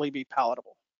definitely be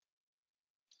palatable.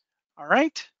 All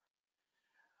right.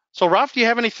 So Raf, do you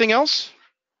have anything else?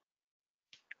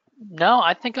 No,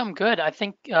 I think I'm good. I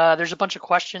think there's a bunch of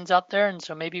questions out there, and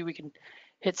so maybe we can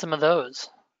hit some of those.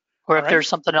 Or if there's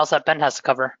something else that Ben has to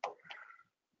cover.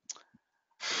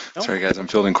 Nope. Sorry, guys, I'm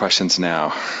fielding questions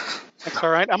now. That's all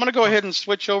right. I'm going to go ahead and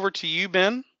switch over to you,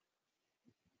 Ben.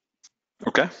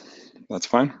 Okay, that's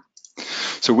fine.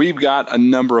 So we've got a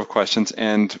number of questions,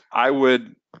 and I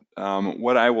would,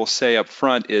 what I will say up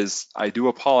front is I do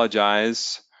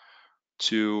apologize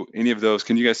to any of those.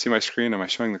 Can you guys see my screen? Am I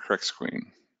showing the correct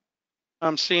screen?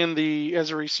 I'm seeing the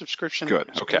Esri subscription. Good,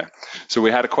 screen. okay. So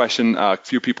we had a question, a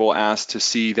few people asked to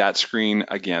see that screen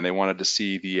again. They wanted to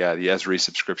see the Esri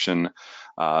subscription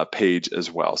page as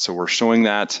well. So we're showing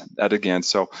that again.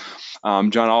 So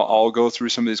John, I'll go through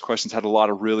some of these questions. Had a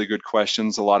lot of really good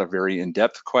questions, a lot of very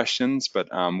in-depth questions, but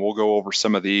we'll go over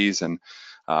some of these and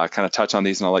kind of touch on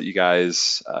these, and I'll let you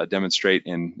guys demonstrate.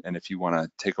 And if you want to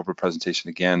take over the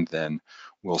presentation again, then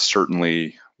we'll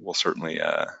certainly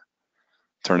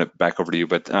turn it back over to you.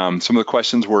 But some of the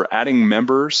questions were adding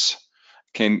members.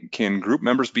 Can group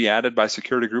members be added by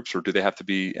security groups, or do they have to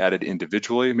be added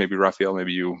individually? Maybe Rafael,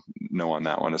 maybe you know on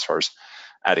that one as far as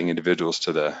adding individuals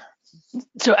to the.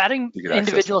 So adding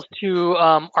individuals to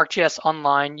ArcGIS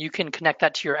Online, you can connect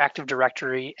that to your Active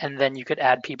Directory, and then you could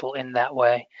add people in that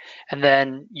way. And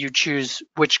then you choose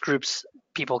which groups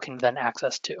people can then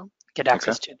get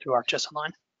access to through ArcGIS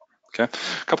Online. Okay,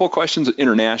 a couple of questions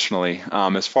internationally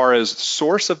as far as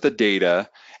source of the data,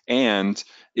 and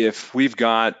if we've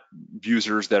got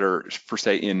users that are, for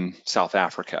say, in South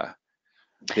Africa,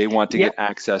 they want to get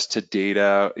access to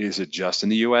data. Is it just in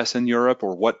the US and Europe,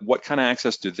 or what kind of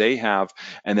access do they have?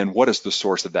 And then what is the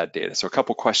source of that data? So a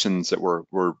couple questions that we're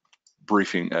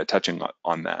touching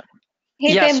on that.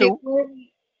 Hey, Ben, before we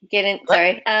get in,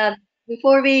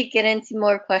 before we get into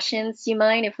more questions, do you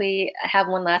mind if we have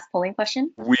one last polling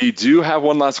question? We do have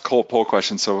one last poll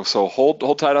question, so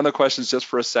hold tight on the questions just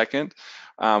for a second.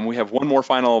 We have one more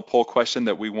final poll question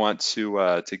that we want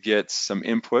to get some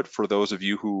input for those of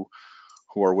you who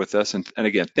are with us, and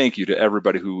again, thank you to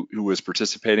everybody who is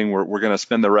participating. We're going to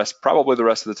spend probably the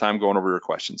rest of the time going over your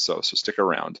questions, so stick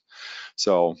around.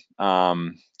 So I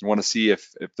want to see if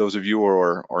those of you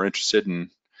are interested in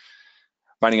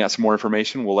finding out some more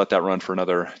information. We'll let that run for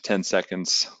another 10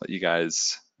 seconds, let you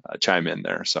guys chime in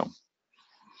there. So.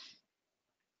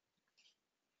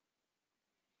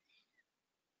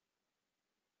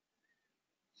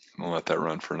 We'll let that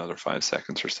run for another 5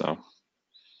 seconds or so.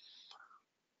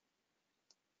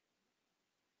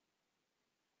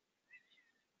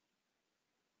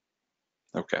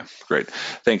 Okay, great.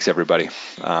 Thanks, everybody.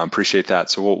 Appreciate that.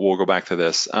 So we'll go back to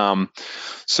this.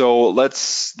 So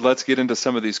let's get into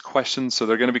some of these questions. So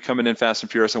they're going to be coming in fast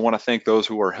and furious. I want to thank those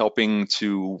who are helping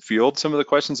to field some of the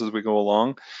questions as we go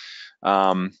along.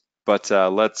 But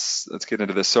let's get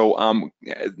into this. So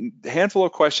a handful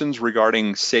of questions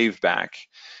regarding save back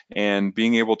and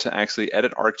being able to actually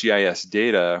edit ArcGIS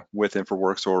data with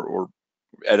InfraWorks or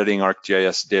editing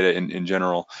ArcGIS data in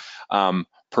general.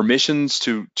 Permissions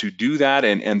to do that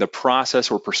and the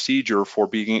process or procedure for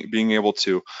being able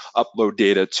to upload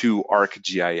data to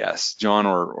ArcGIS. John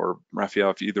or Rafael,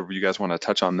 if either of you guys want to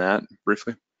touch on that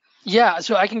briefly. Yeah,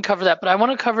 so I can cover that, but I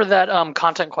want to cover that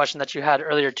content question that you had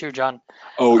earlier too, John.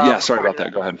 Oh yeah, sorry about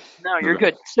that. Go ahead. No, you're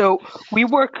good. So we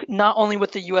work not only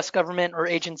with the U.S. government or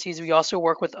agencies, we also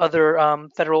work with other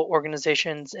federal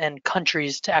organizations and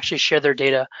countries to actually share their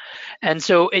data. And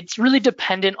so it's really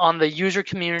dependent on the user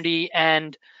community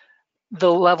and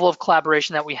the level of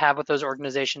collaboration that we have with those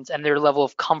organizations and their level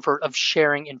of comfort of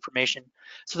sharing information.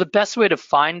 So the best way to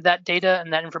find that data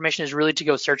and that information is really to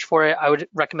go search for it. I would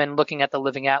recommend looking at the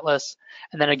Living Atlas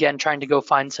and then again trying to go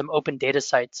find some open data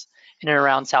sites in and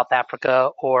around South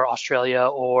Africa or Australia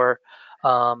or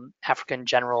Africa in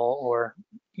general or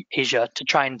Asia to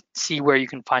try and see where you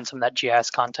can find some of that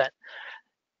GIS content.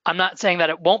 I'm not saying that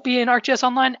it won't be in ArcGIS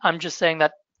Online. I'm just saying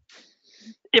that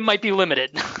it might be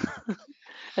limited.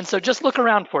 And so just look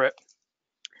around for it.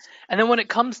 And then when it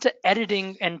comes to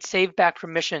editing and save back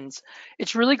permissions,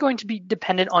 it's really going to be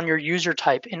dependent on your user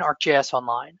type in ArcGIS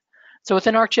Online. So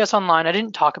within ArcGIS Online, I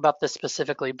didn't talk about this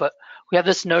specifically, but we have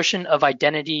this notion of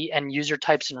identity and user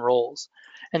types and roles.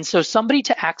 And so somebody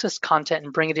to access content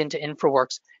and bring it into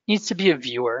InfraWorks needs to be a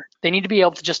viewer. They need to be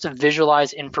able to just to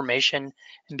visualize information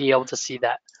and be able to see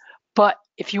that. But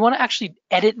if you want to actually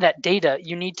edit that data,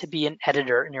 you need to be an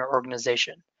editor in your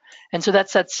organization. And so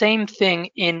that's that same thing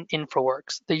in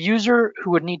InfraWorks. The user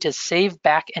who would need to save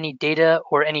back any data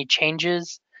or any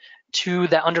changes to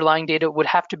that underlying data would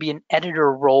have to be an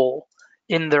editor role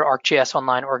in their ArcGIS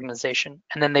Online organization.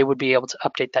 And then they would be able to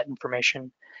update that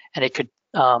information and it could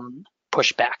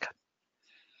push back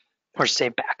or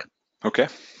save back. Okay,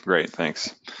 great,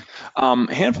 thanks.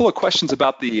 Handful of questions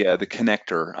about the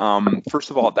connector. First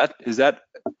of all,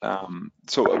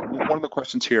 so one of the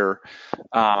questions here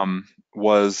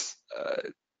was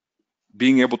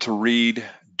being able to read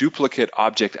duplicate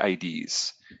object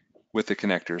IDs with the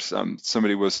connectors.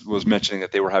 Somebody was mentioning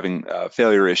that they were having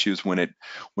failure issues when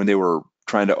they were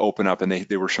trying to open up and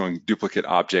they were showing duplicate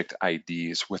object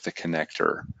IDs with the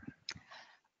connector.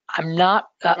 I'm not,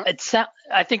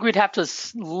 I think we'd have to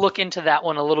look into that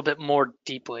one a little bit more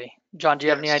deeply. John, do you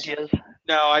have any ideas?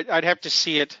 No, I'd have to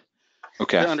see it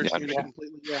Okay. to understand it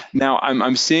completely. Yeah. Now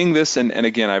I'm seeing this, and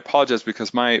again, I apologize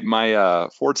because my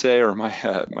forte or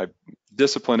my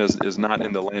discipline is not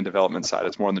in the land development side.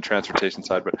 It's more on the transportation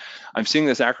side, but I'm seeing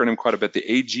this acronym quite a bit, the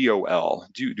AGOL.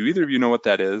 Do either of you know what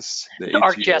that is? The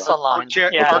ArcGIS Online.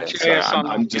 ArcGIS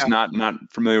Online. I'm just not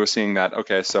familiar with seeing that.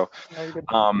 Okay, so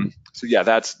yeah,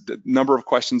 that's the number of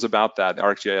questions about that,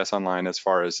 ArcGIS Online, as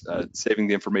far as saving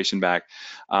the information back.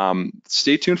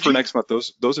 Stay tuned for next month.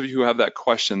 Those of you who have that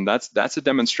question, that's a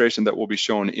demonstration that will be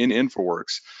shown in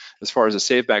InfraWorks as far as a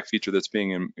save back feature that's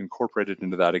being incorporated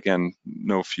into that. Again,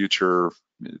 no future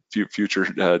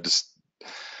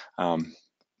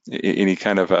any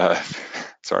kind of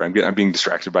sorry, I'm being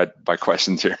distracted by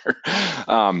questions here.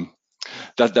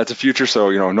 That's a future, so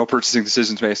no purchasing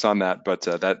decisions based on that, but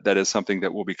that is something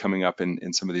that will be coming up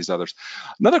in some of these others.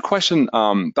 Another question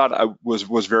thought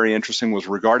was very interesting was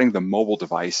regarding the mobile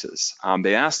devices.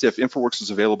 They asked if InfraWorks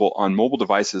was available on mobile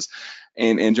devices,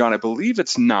 and John, I believe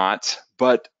it's not,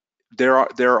 but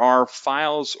there are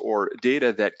files or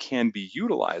data that can be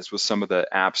utilized with some of the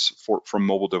apps from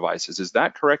mobile devices. Is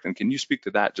that correct? And can you speak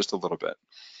to that just a little bit?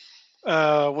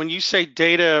 When you say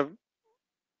data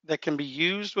that can be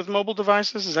used with mobile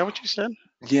devices, is that what you said?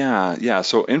 Yeah.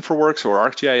 So InfraWorks or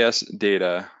ArcGIS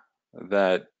data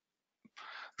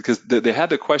because they had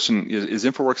the question, is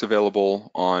InfraWorks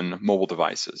available on mobile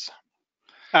devices?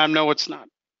 No, it's not.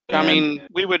 I mean,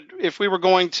 we would, if we were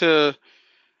going to,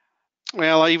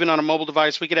 well, even on a mobile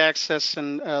device, we could access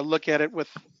and look at it with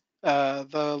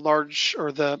the large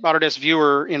or the Autodesk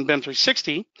viewer in BIM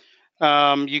 360.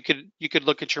 You could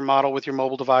look at your model with your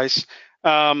mobile device.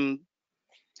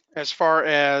 As far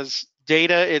as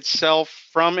data itself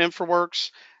from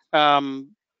InfraWorks,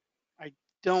 I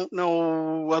don't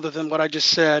know, other than what I just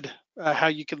said, how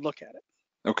you could look at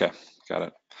it. Okay, got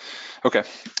it. Okay,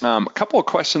 a couple of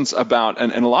questions about,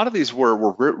 and a lot of these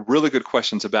were really good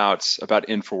questions about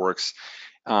InfraWorks.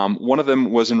 One of them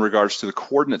was in regards to the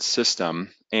coordinate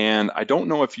system, and I don't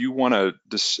know if you want to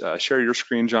just share your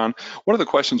screen, John. One of the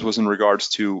questions was in regards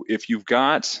to if you've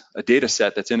got a data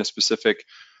set that's in a specific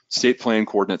state plane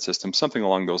coordinate system, something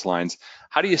along those lines,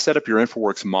 how do you set up your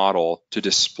InfraWorks model to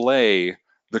display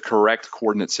the correct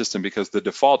coordinate system? Because the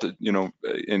default, and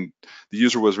the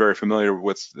user was very familiar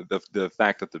with the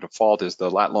fact that the default is the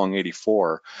lat long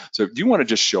 84. So do you want to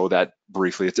just show that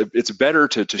briefly? It's better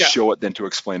to show it than to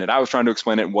explain it. I was trying to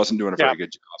explain it and wasn't doing a very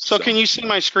good job. So can you see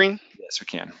my screen? Yes, we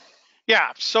can.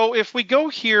 Yeah, so if we go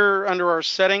here under our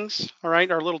settings, all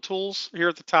right, our little tools here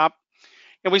at the top,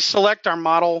 and we select our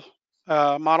model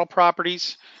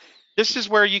properties, this is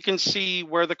where you can see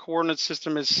where the coordinate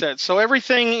system is set. So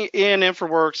everything in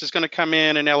InfraWorks is going to come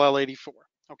in LL84,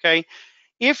 okay?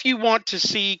 If you want to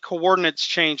see coordinates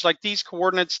change, like these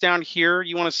coordinates down here,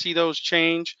 you want to see those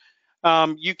change,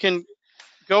 you can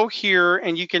go here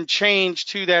and you can change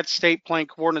to that state plane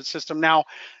coordinate system. Now,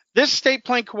 this state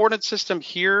plane coordinate system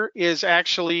here is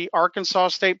actually Arkansas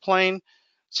state plane.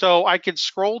 So I could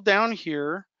scroll down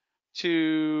here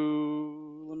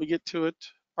to, let me get to it,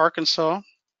 Arkansas.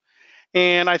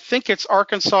 And I think it's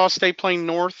Arkansas state plane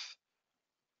north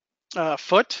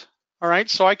foot. All right,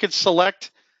 so I could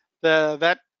select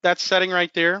that setting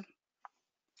right there.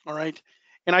 All right,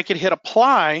 and I could hit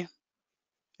apply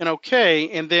and OK,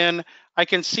 and then I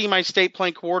can see my state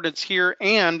plane coordinates here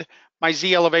and my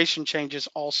Z elevation changes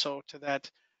also to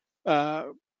that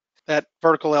that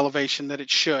vertical elevation that it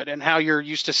should, and how you're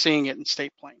used to seeing it in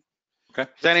state plane. Okay.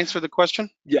 Does that answer the question?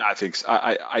 Yeah, I think so.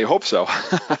 I hope so.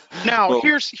 Now, Well,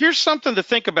 here's something to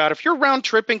think about. If you're round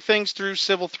tripping things through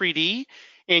Civil 3D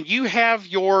and you have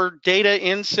your data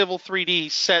in Civil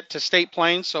 3D set to state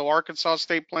plane, so Arkansas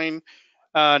state plane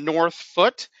north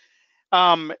foot,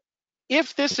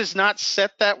 if this is not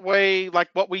set that way, like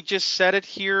what we just set it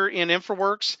here in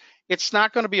InfraWorks, it's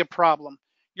not going to be a problem.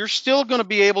 You're still going to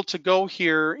be able to go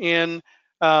here in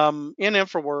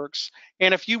InfraWorks,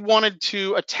 and if you wanted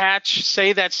to attach,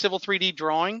 say, that Civil 3D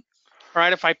drawing, all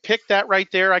right, if I pick that right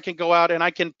there, I can go out and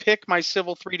I can pick my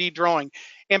Civil 3D drawing.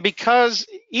 And because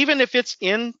even if it's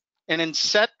in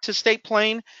set to state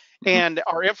plane, and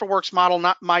our InfraWorks model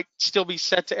might still be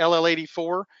set to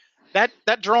LL84,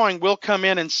 that drawing will come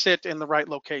in and sit in the right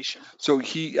location. so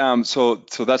he so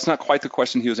that's not quite the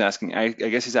question he was asking. I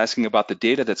guess he's asking about the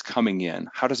data that's coming in.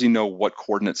 How does he know what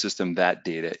coordinate system that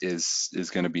data is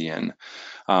going to be in?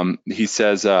 He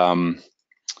says, how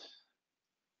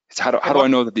do I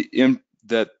know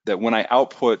that that when I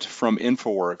output from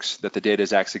InfraWorks that the data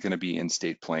is actually going to be in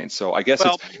state plane? So I guess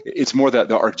it's more the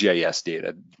ArcGIS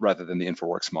data rather than the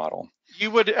InfraWorks model.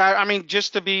 You would, I mean,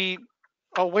 just to be,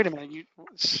 oh, wait a minute,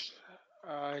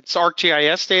 it's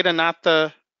ArcGIS data, not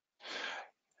the.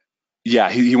 Yeah,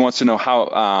 he wants to know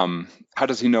how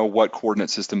does he know what coordinate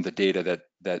system the data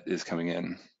that is coming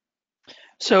in?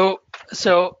 So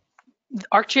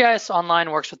ArcGIS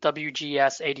Online works with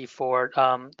WGS 84,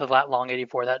 the lat long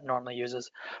 84 that it normally uses.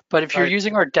 But if you're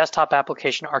using our desktop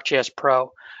application, ArcGIS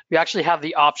Pro, you actually have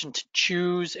the option to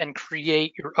choose and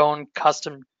create your own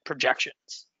custom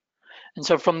projections. And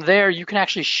so from there, you can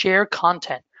actually share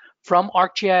content from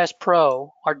ArcGIS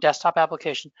Pro, our desktop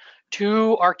application,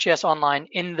 to ArcGIS Online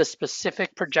in the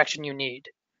specific projection you need.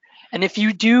 And if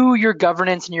you do your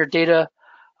governance and your data,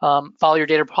 follow your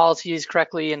data policies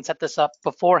correctly and set this up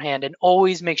beforehand, and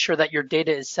always make sure that your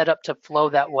data is set up to flow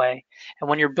that way. And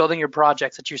when you're building your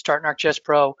projects, that you start in ArcGIS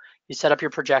Pro, you set up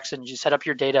your projections, you set up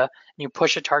your data, and you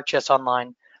push it to ArcGIS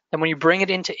Online. Then when you bring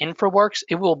it into InfraWorks,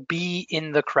 it will be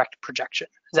in the correct projection.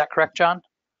 Is that correct, John?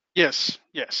 Yes.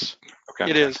 Okay.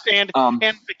 It is. And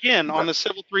again, on the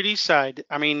Civil 3D side,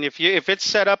 I mean, if it's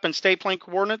set up in state plane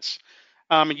coordinates,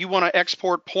 and you want to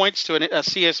export points to a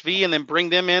CSV and then bring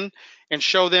them in and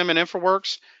show them in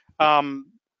InfraWorks,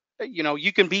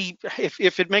 you can be,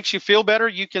 if it makes you feel better,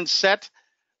 you can set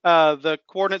the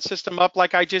coordinate system up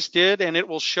like I just did, and it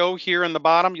will show here in the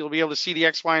bottom. You'll be able to see the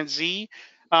X, Y, and Z,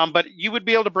 but you would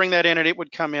be able to bring that in and it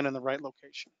would come in the right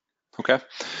location. Okay.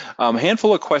 A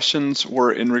handful of questions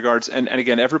were in regards, and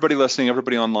again, everybody listening,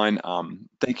 everybody online,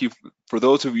 thank you for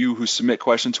those of you who submit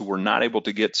questions who we're not able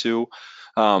to get to.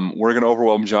 We're going to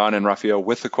overwhelm John and Rafael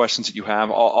with the questions that you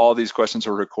have. All these questions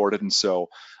are recorded, and so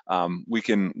we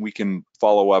can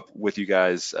follow up with you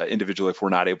guys individually if we're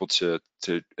not able to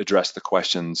address the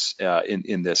questions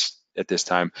in this at this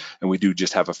time, and we do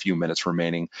just have a few minutes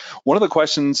remaining. One of the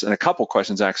questions, and a couple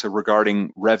questions actually,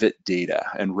 regarding Revit data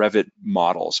and Revit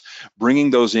models, bringing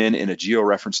those in a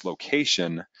georeferenced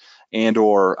location and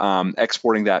or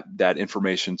exporting that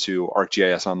information to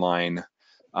ArcGIS Online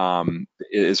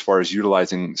as far as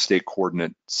utilizing state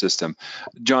coordinate system.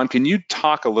 John, can you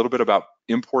talk a little bit about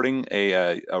importing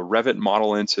a Revit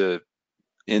model into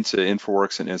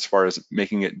InfraWorks and as far as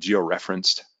making it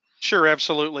georeferenced? Sure,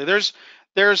 absolutely.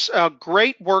 There's a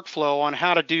great workflow on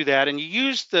how to do that, and you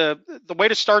use the way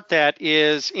to start that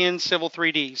is in Civil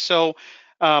 3D. So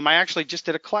I actually just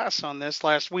did a class on this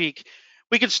last week.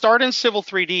 We can start in Civil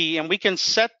 3D and we can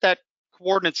set that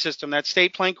coordinate system, that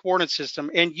state plane coordinate system,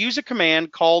 and use a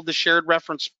command called the shared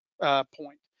reference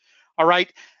point. All right,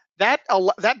 that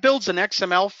builds an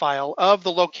XML file of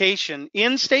the location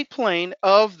in state plane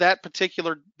of that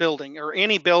particular building or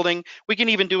any building. We can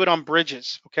even do it on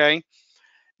bridges, okay?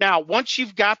 Now, once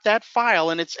you've got that file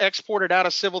and it's exported out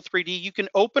of Civil 3D, you can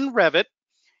open Revit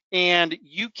and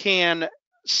you can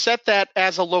set that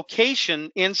as a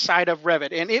location inside of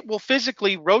Revit, and it will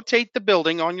physically rotate the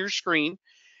building on your screen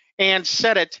and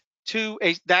set it to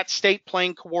that state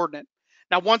plane coordinate.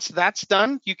 Now, once that's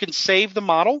done, you can save the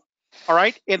model, all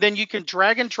right? And then you can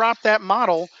drag and drop that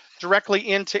model directly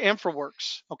into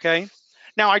InfraWorks, okay?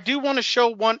 Now, I do want to show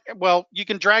one, well, you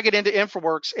can drag it into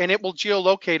InfraWorks and it will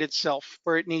geolocate itself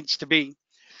where it needs to be.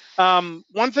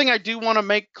 One thing I do want to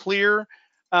make clear,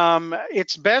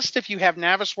 it's best if you have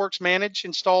Navisworks Manage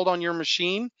installed on your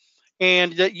machine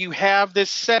and that you have this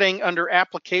setting under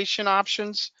application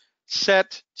options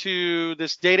set to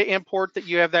this data import, that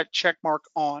you have that check mark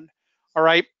on. All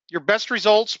right, your best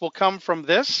results will come from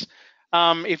this.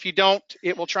 If you don't,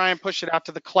 it will try and push it out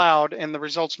to the cloud, and the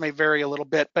results may vary a little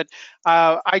bit. But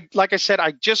like I said,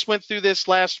 I just went through this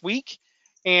last week,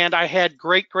 and I had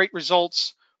great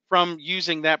results from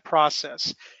using that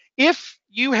process. If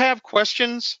you have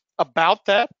questions about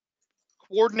that,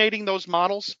 coordinating those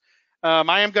models,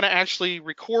 I am going to actually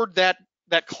record that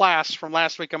class from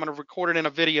last week. I'm going to record it in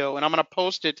a video, and I'm going to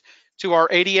post it to our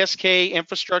ADSK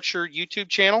infrastructure YouTube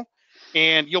channel,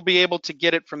 and you'll be able to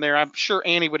get it from there. I'm sure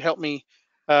Annie would help me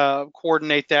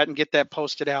coordinate that and get that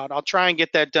posted out. I'll try and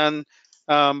get that done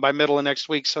by middle of next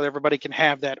week so everybody can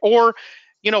have that. Or,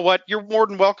 you know what, you're more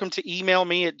than welcome to email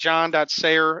me at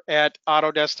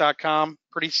john.sayre@autodesk.com.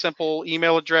 Pretty simple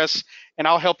email address, and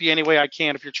I'll help you any way I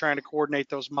can if you're trying to coordinate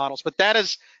those models. But that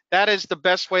is the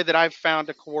best way that I've found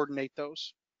to coordinate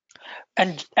those.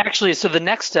 And actually, so the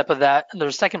next step of that,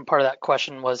 the second part of that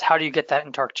question was, how do you get that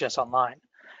into ArcGIS Online?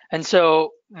 And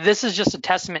so this is just a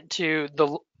testament to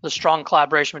the strong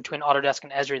collaboration between Autodesk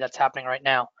and Esri that's happening right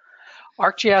now.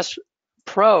 ArcGIS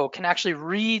Pro can actually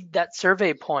read that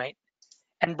survey point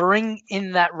and bring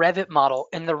in that Revit model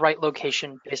in the right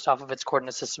location based off of its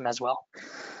coordinate system as well.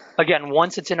 Again,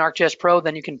 once it's in ArcGIS Pro,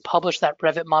 then you can publish that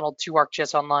Revit model to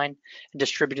ArcGIS Online and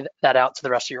distribute that out to the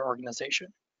rest of your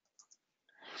organization.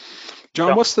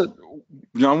 John,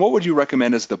 what would you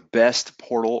recommend as the best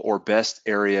portal or best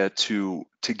area to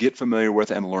get familiar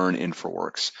with and learn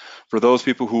InfraWorks for those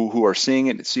people who are seeing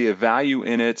it, see a value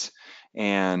in it,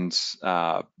 and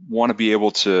want to be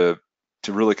able to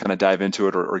really kind of dive into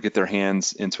it or get their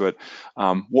hands into it?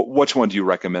 Which one do you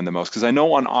recommend the most? Because I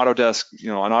know on Autodesk,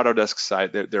 on Autodesk's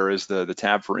site, there is the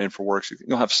tab for InfraWorks.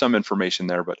 You'll have some information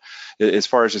there, but as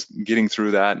far as just getting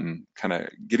through that and kind of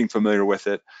getting familiar with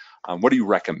it, what do you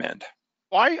recommend?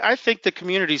 Well, I think the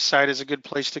community site is a good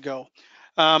place to go.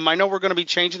 I know we're going to be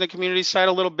changing the community site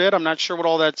a little bit. I'm not sure what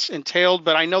all that's entailed,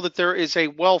 but I know that there is a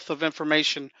wealth of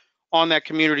information on that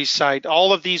community site.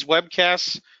 All of these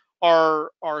webcasts are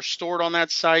stored on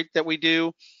that site that we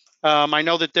do. I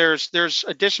know that there's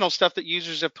additional stuff that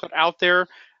users have put out there.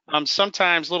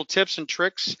 Sometimes little tips and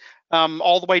tricks,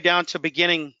 all the way down to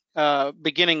beginning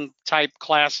type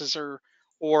classes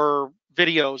or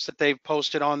videos that they've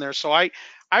posted on there. So I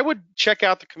would check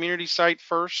out the community site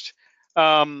first.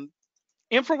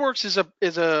 InfraWorks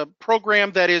is a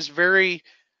program that is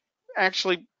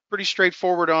actually pretty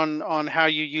straightforward on how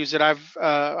you use it.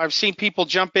 I've seen people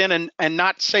jump in and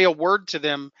not say a word to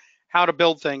them how to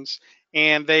build things,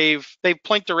 and they've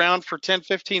plinked around for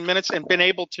 10-15 minutes and been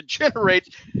able to generate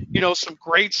some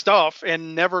great stuff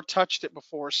and never touched it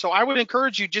before. So I would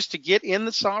encourage you just to get in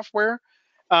the software.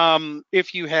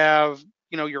 If you have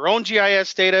your own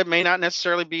GIS data, it may not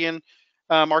necessarily be in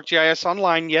ArcGIS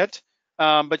Online yet,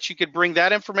 but you could bring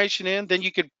that information in. Then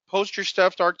you could post your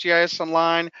stuff to ArcGIS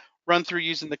Online, run through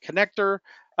using the connector.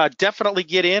 Definitely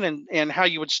get in, and how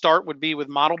you would start would be with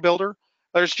Model Builder.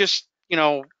 There's just,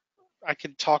 I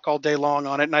could talk all day long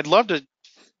on it, and I'd love to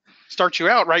start you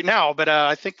out right now, but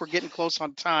I think we're getting close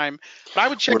on time. But I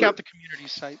would check out the community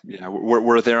site. Yeah,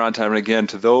 we're there on time. And again,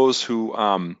 to those who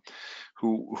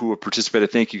have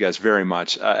participated, thank you guys very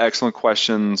much. Excellent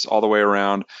questions all the way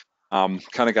around. Kind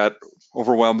of got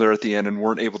overwhelmed there at the end and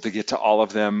weren't able to get to all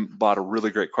of them. A lot of really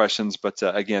great questions, but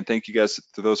again, thank you guys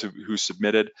to those who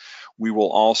submitted. We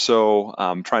will also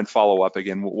try and follow up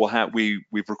again.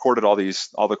 We've recorded all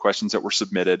the questions that were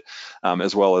submitted,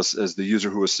 as well as the user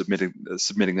who was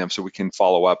submitting them, so we can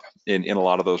follow up in a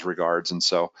lot of those regards. And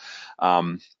so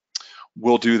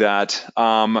we'll do that.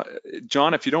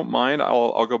 John, if you don't mind,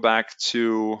 I'll go back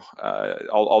to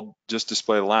I'll just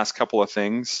display the last couple of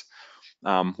things.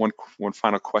 One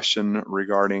final question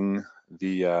regarding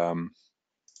the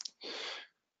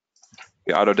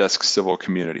Autodesk Civil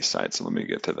Community site. So let me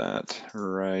get to that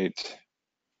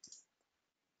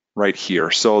right here.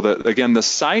 So again, the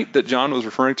site that John was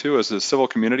referring to is the Civil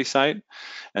Community site.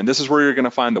 And this is where you're going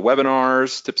to find the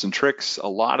webinars, tips and tricks. A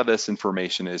lot of this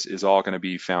information is all going to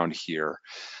be found here.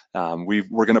 We're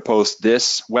going to post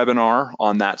this webinar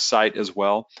on that site as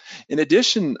well. In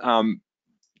addition,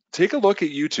 take a look at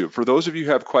YouTube. For those of you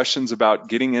who have questions about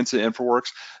getting into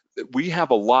InfraWorks, we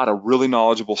have a lot of really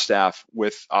knowledgeable staff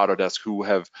with Autodesk who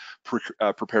have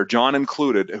prepared, John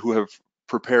included, who have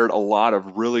prepared a lot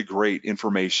of really great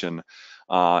information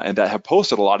and that have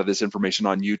posted a lot of this information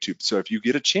on YouTube. So if you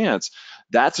get a chance,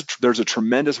 there's a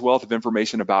tremendous wealth of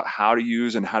information about how to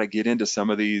use and how to get into some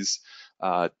of these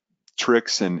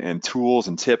tricks and tools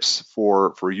and tips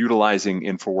for utilizing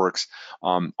InfraWorks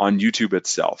on YouTube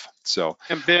itself. So,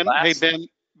 and Ben,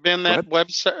 that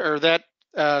website or that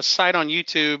site on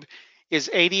YouTube is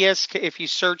ADSK. If you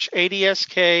search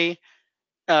ADSK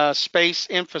space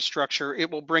infrastructure,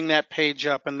 it will bring that page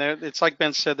up. And there, it's like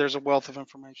Ben said, there's a wealth of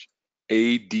information.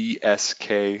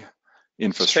 ADSK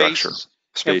infrastructure.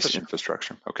 Space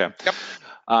infrastructure. Okay. Yep.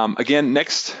 Again,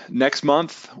 next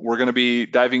month, we're going to be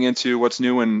diving into what's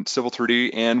new in Civil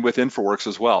 3D and with InfraWorks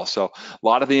as well. So a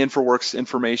lot of the InfraWorks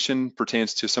information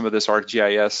pertains to some of this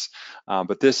ArcGIS,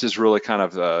 but this is really kind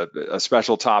of a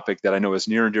special topic that I know is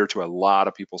near and dear to a lot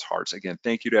of people's hearts. Again,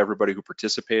 thank you to everybody who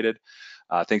participated.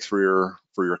 Thanks for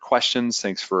your questions.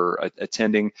 Thanks for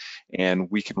attending,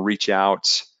 and we can reach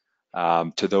out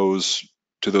to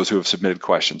those who have submitted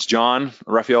questions. John,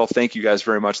 Rafael, thank you guys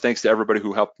very much. Thanks to everybody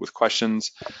who helped with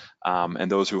questions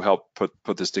and those who helped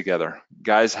put this together.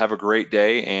 Guys, have a great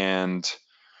day, and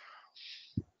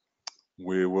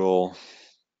we will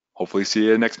hopefully see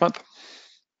you next month.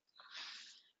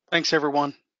 Thanks,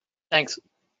 everyone. Thanks.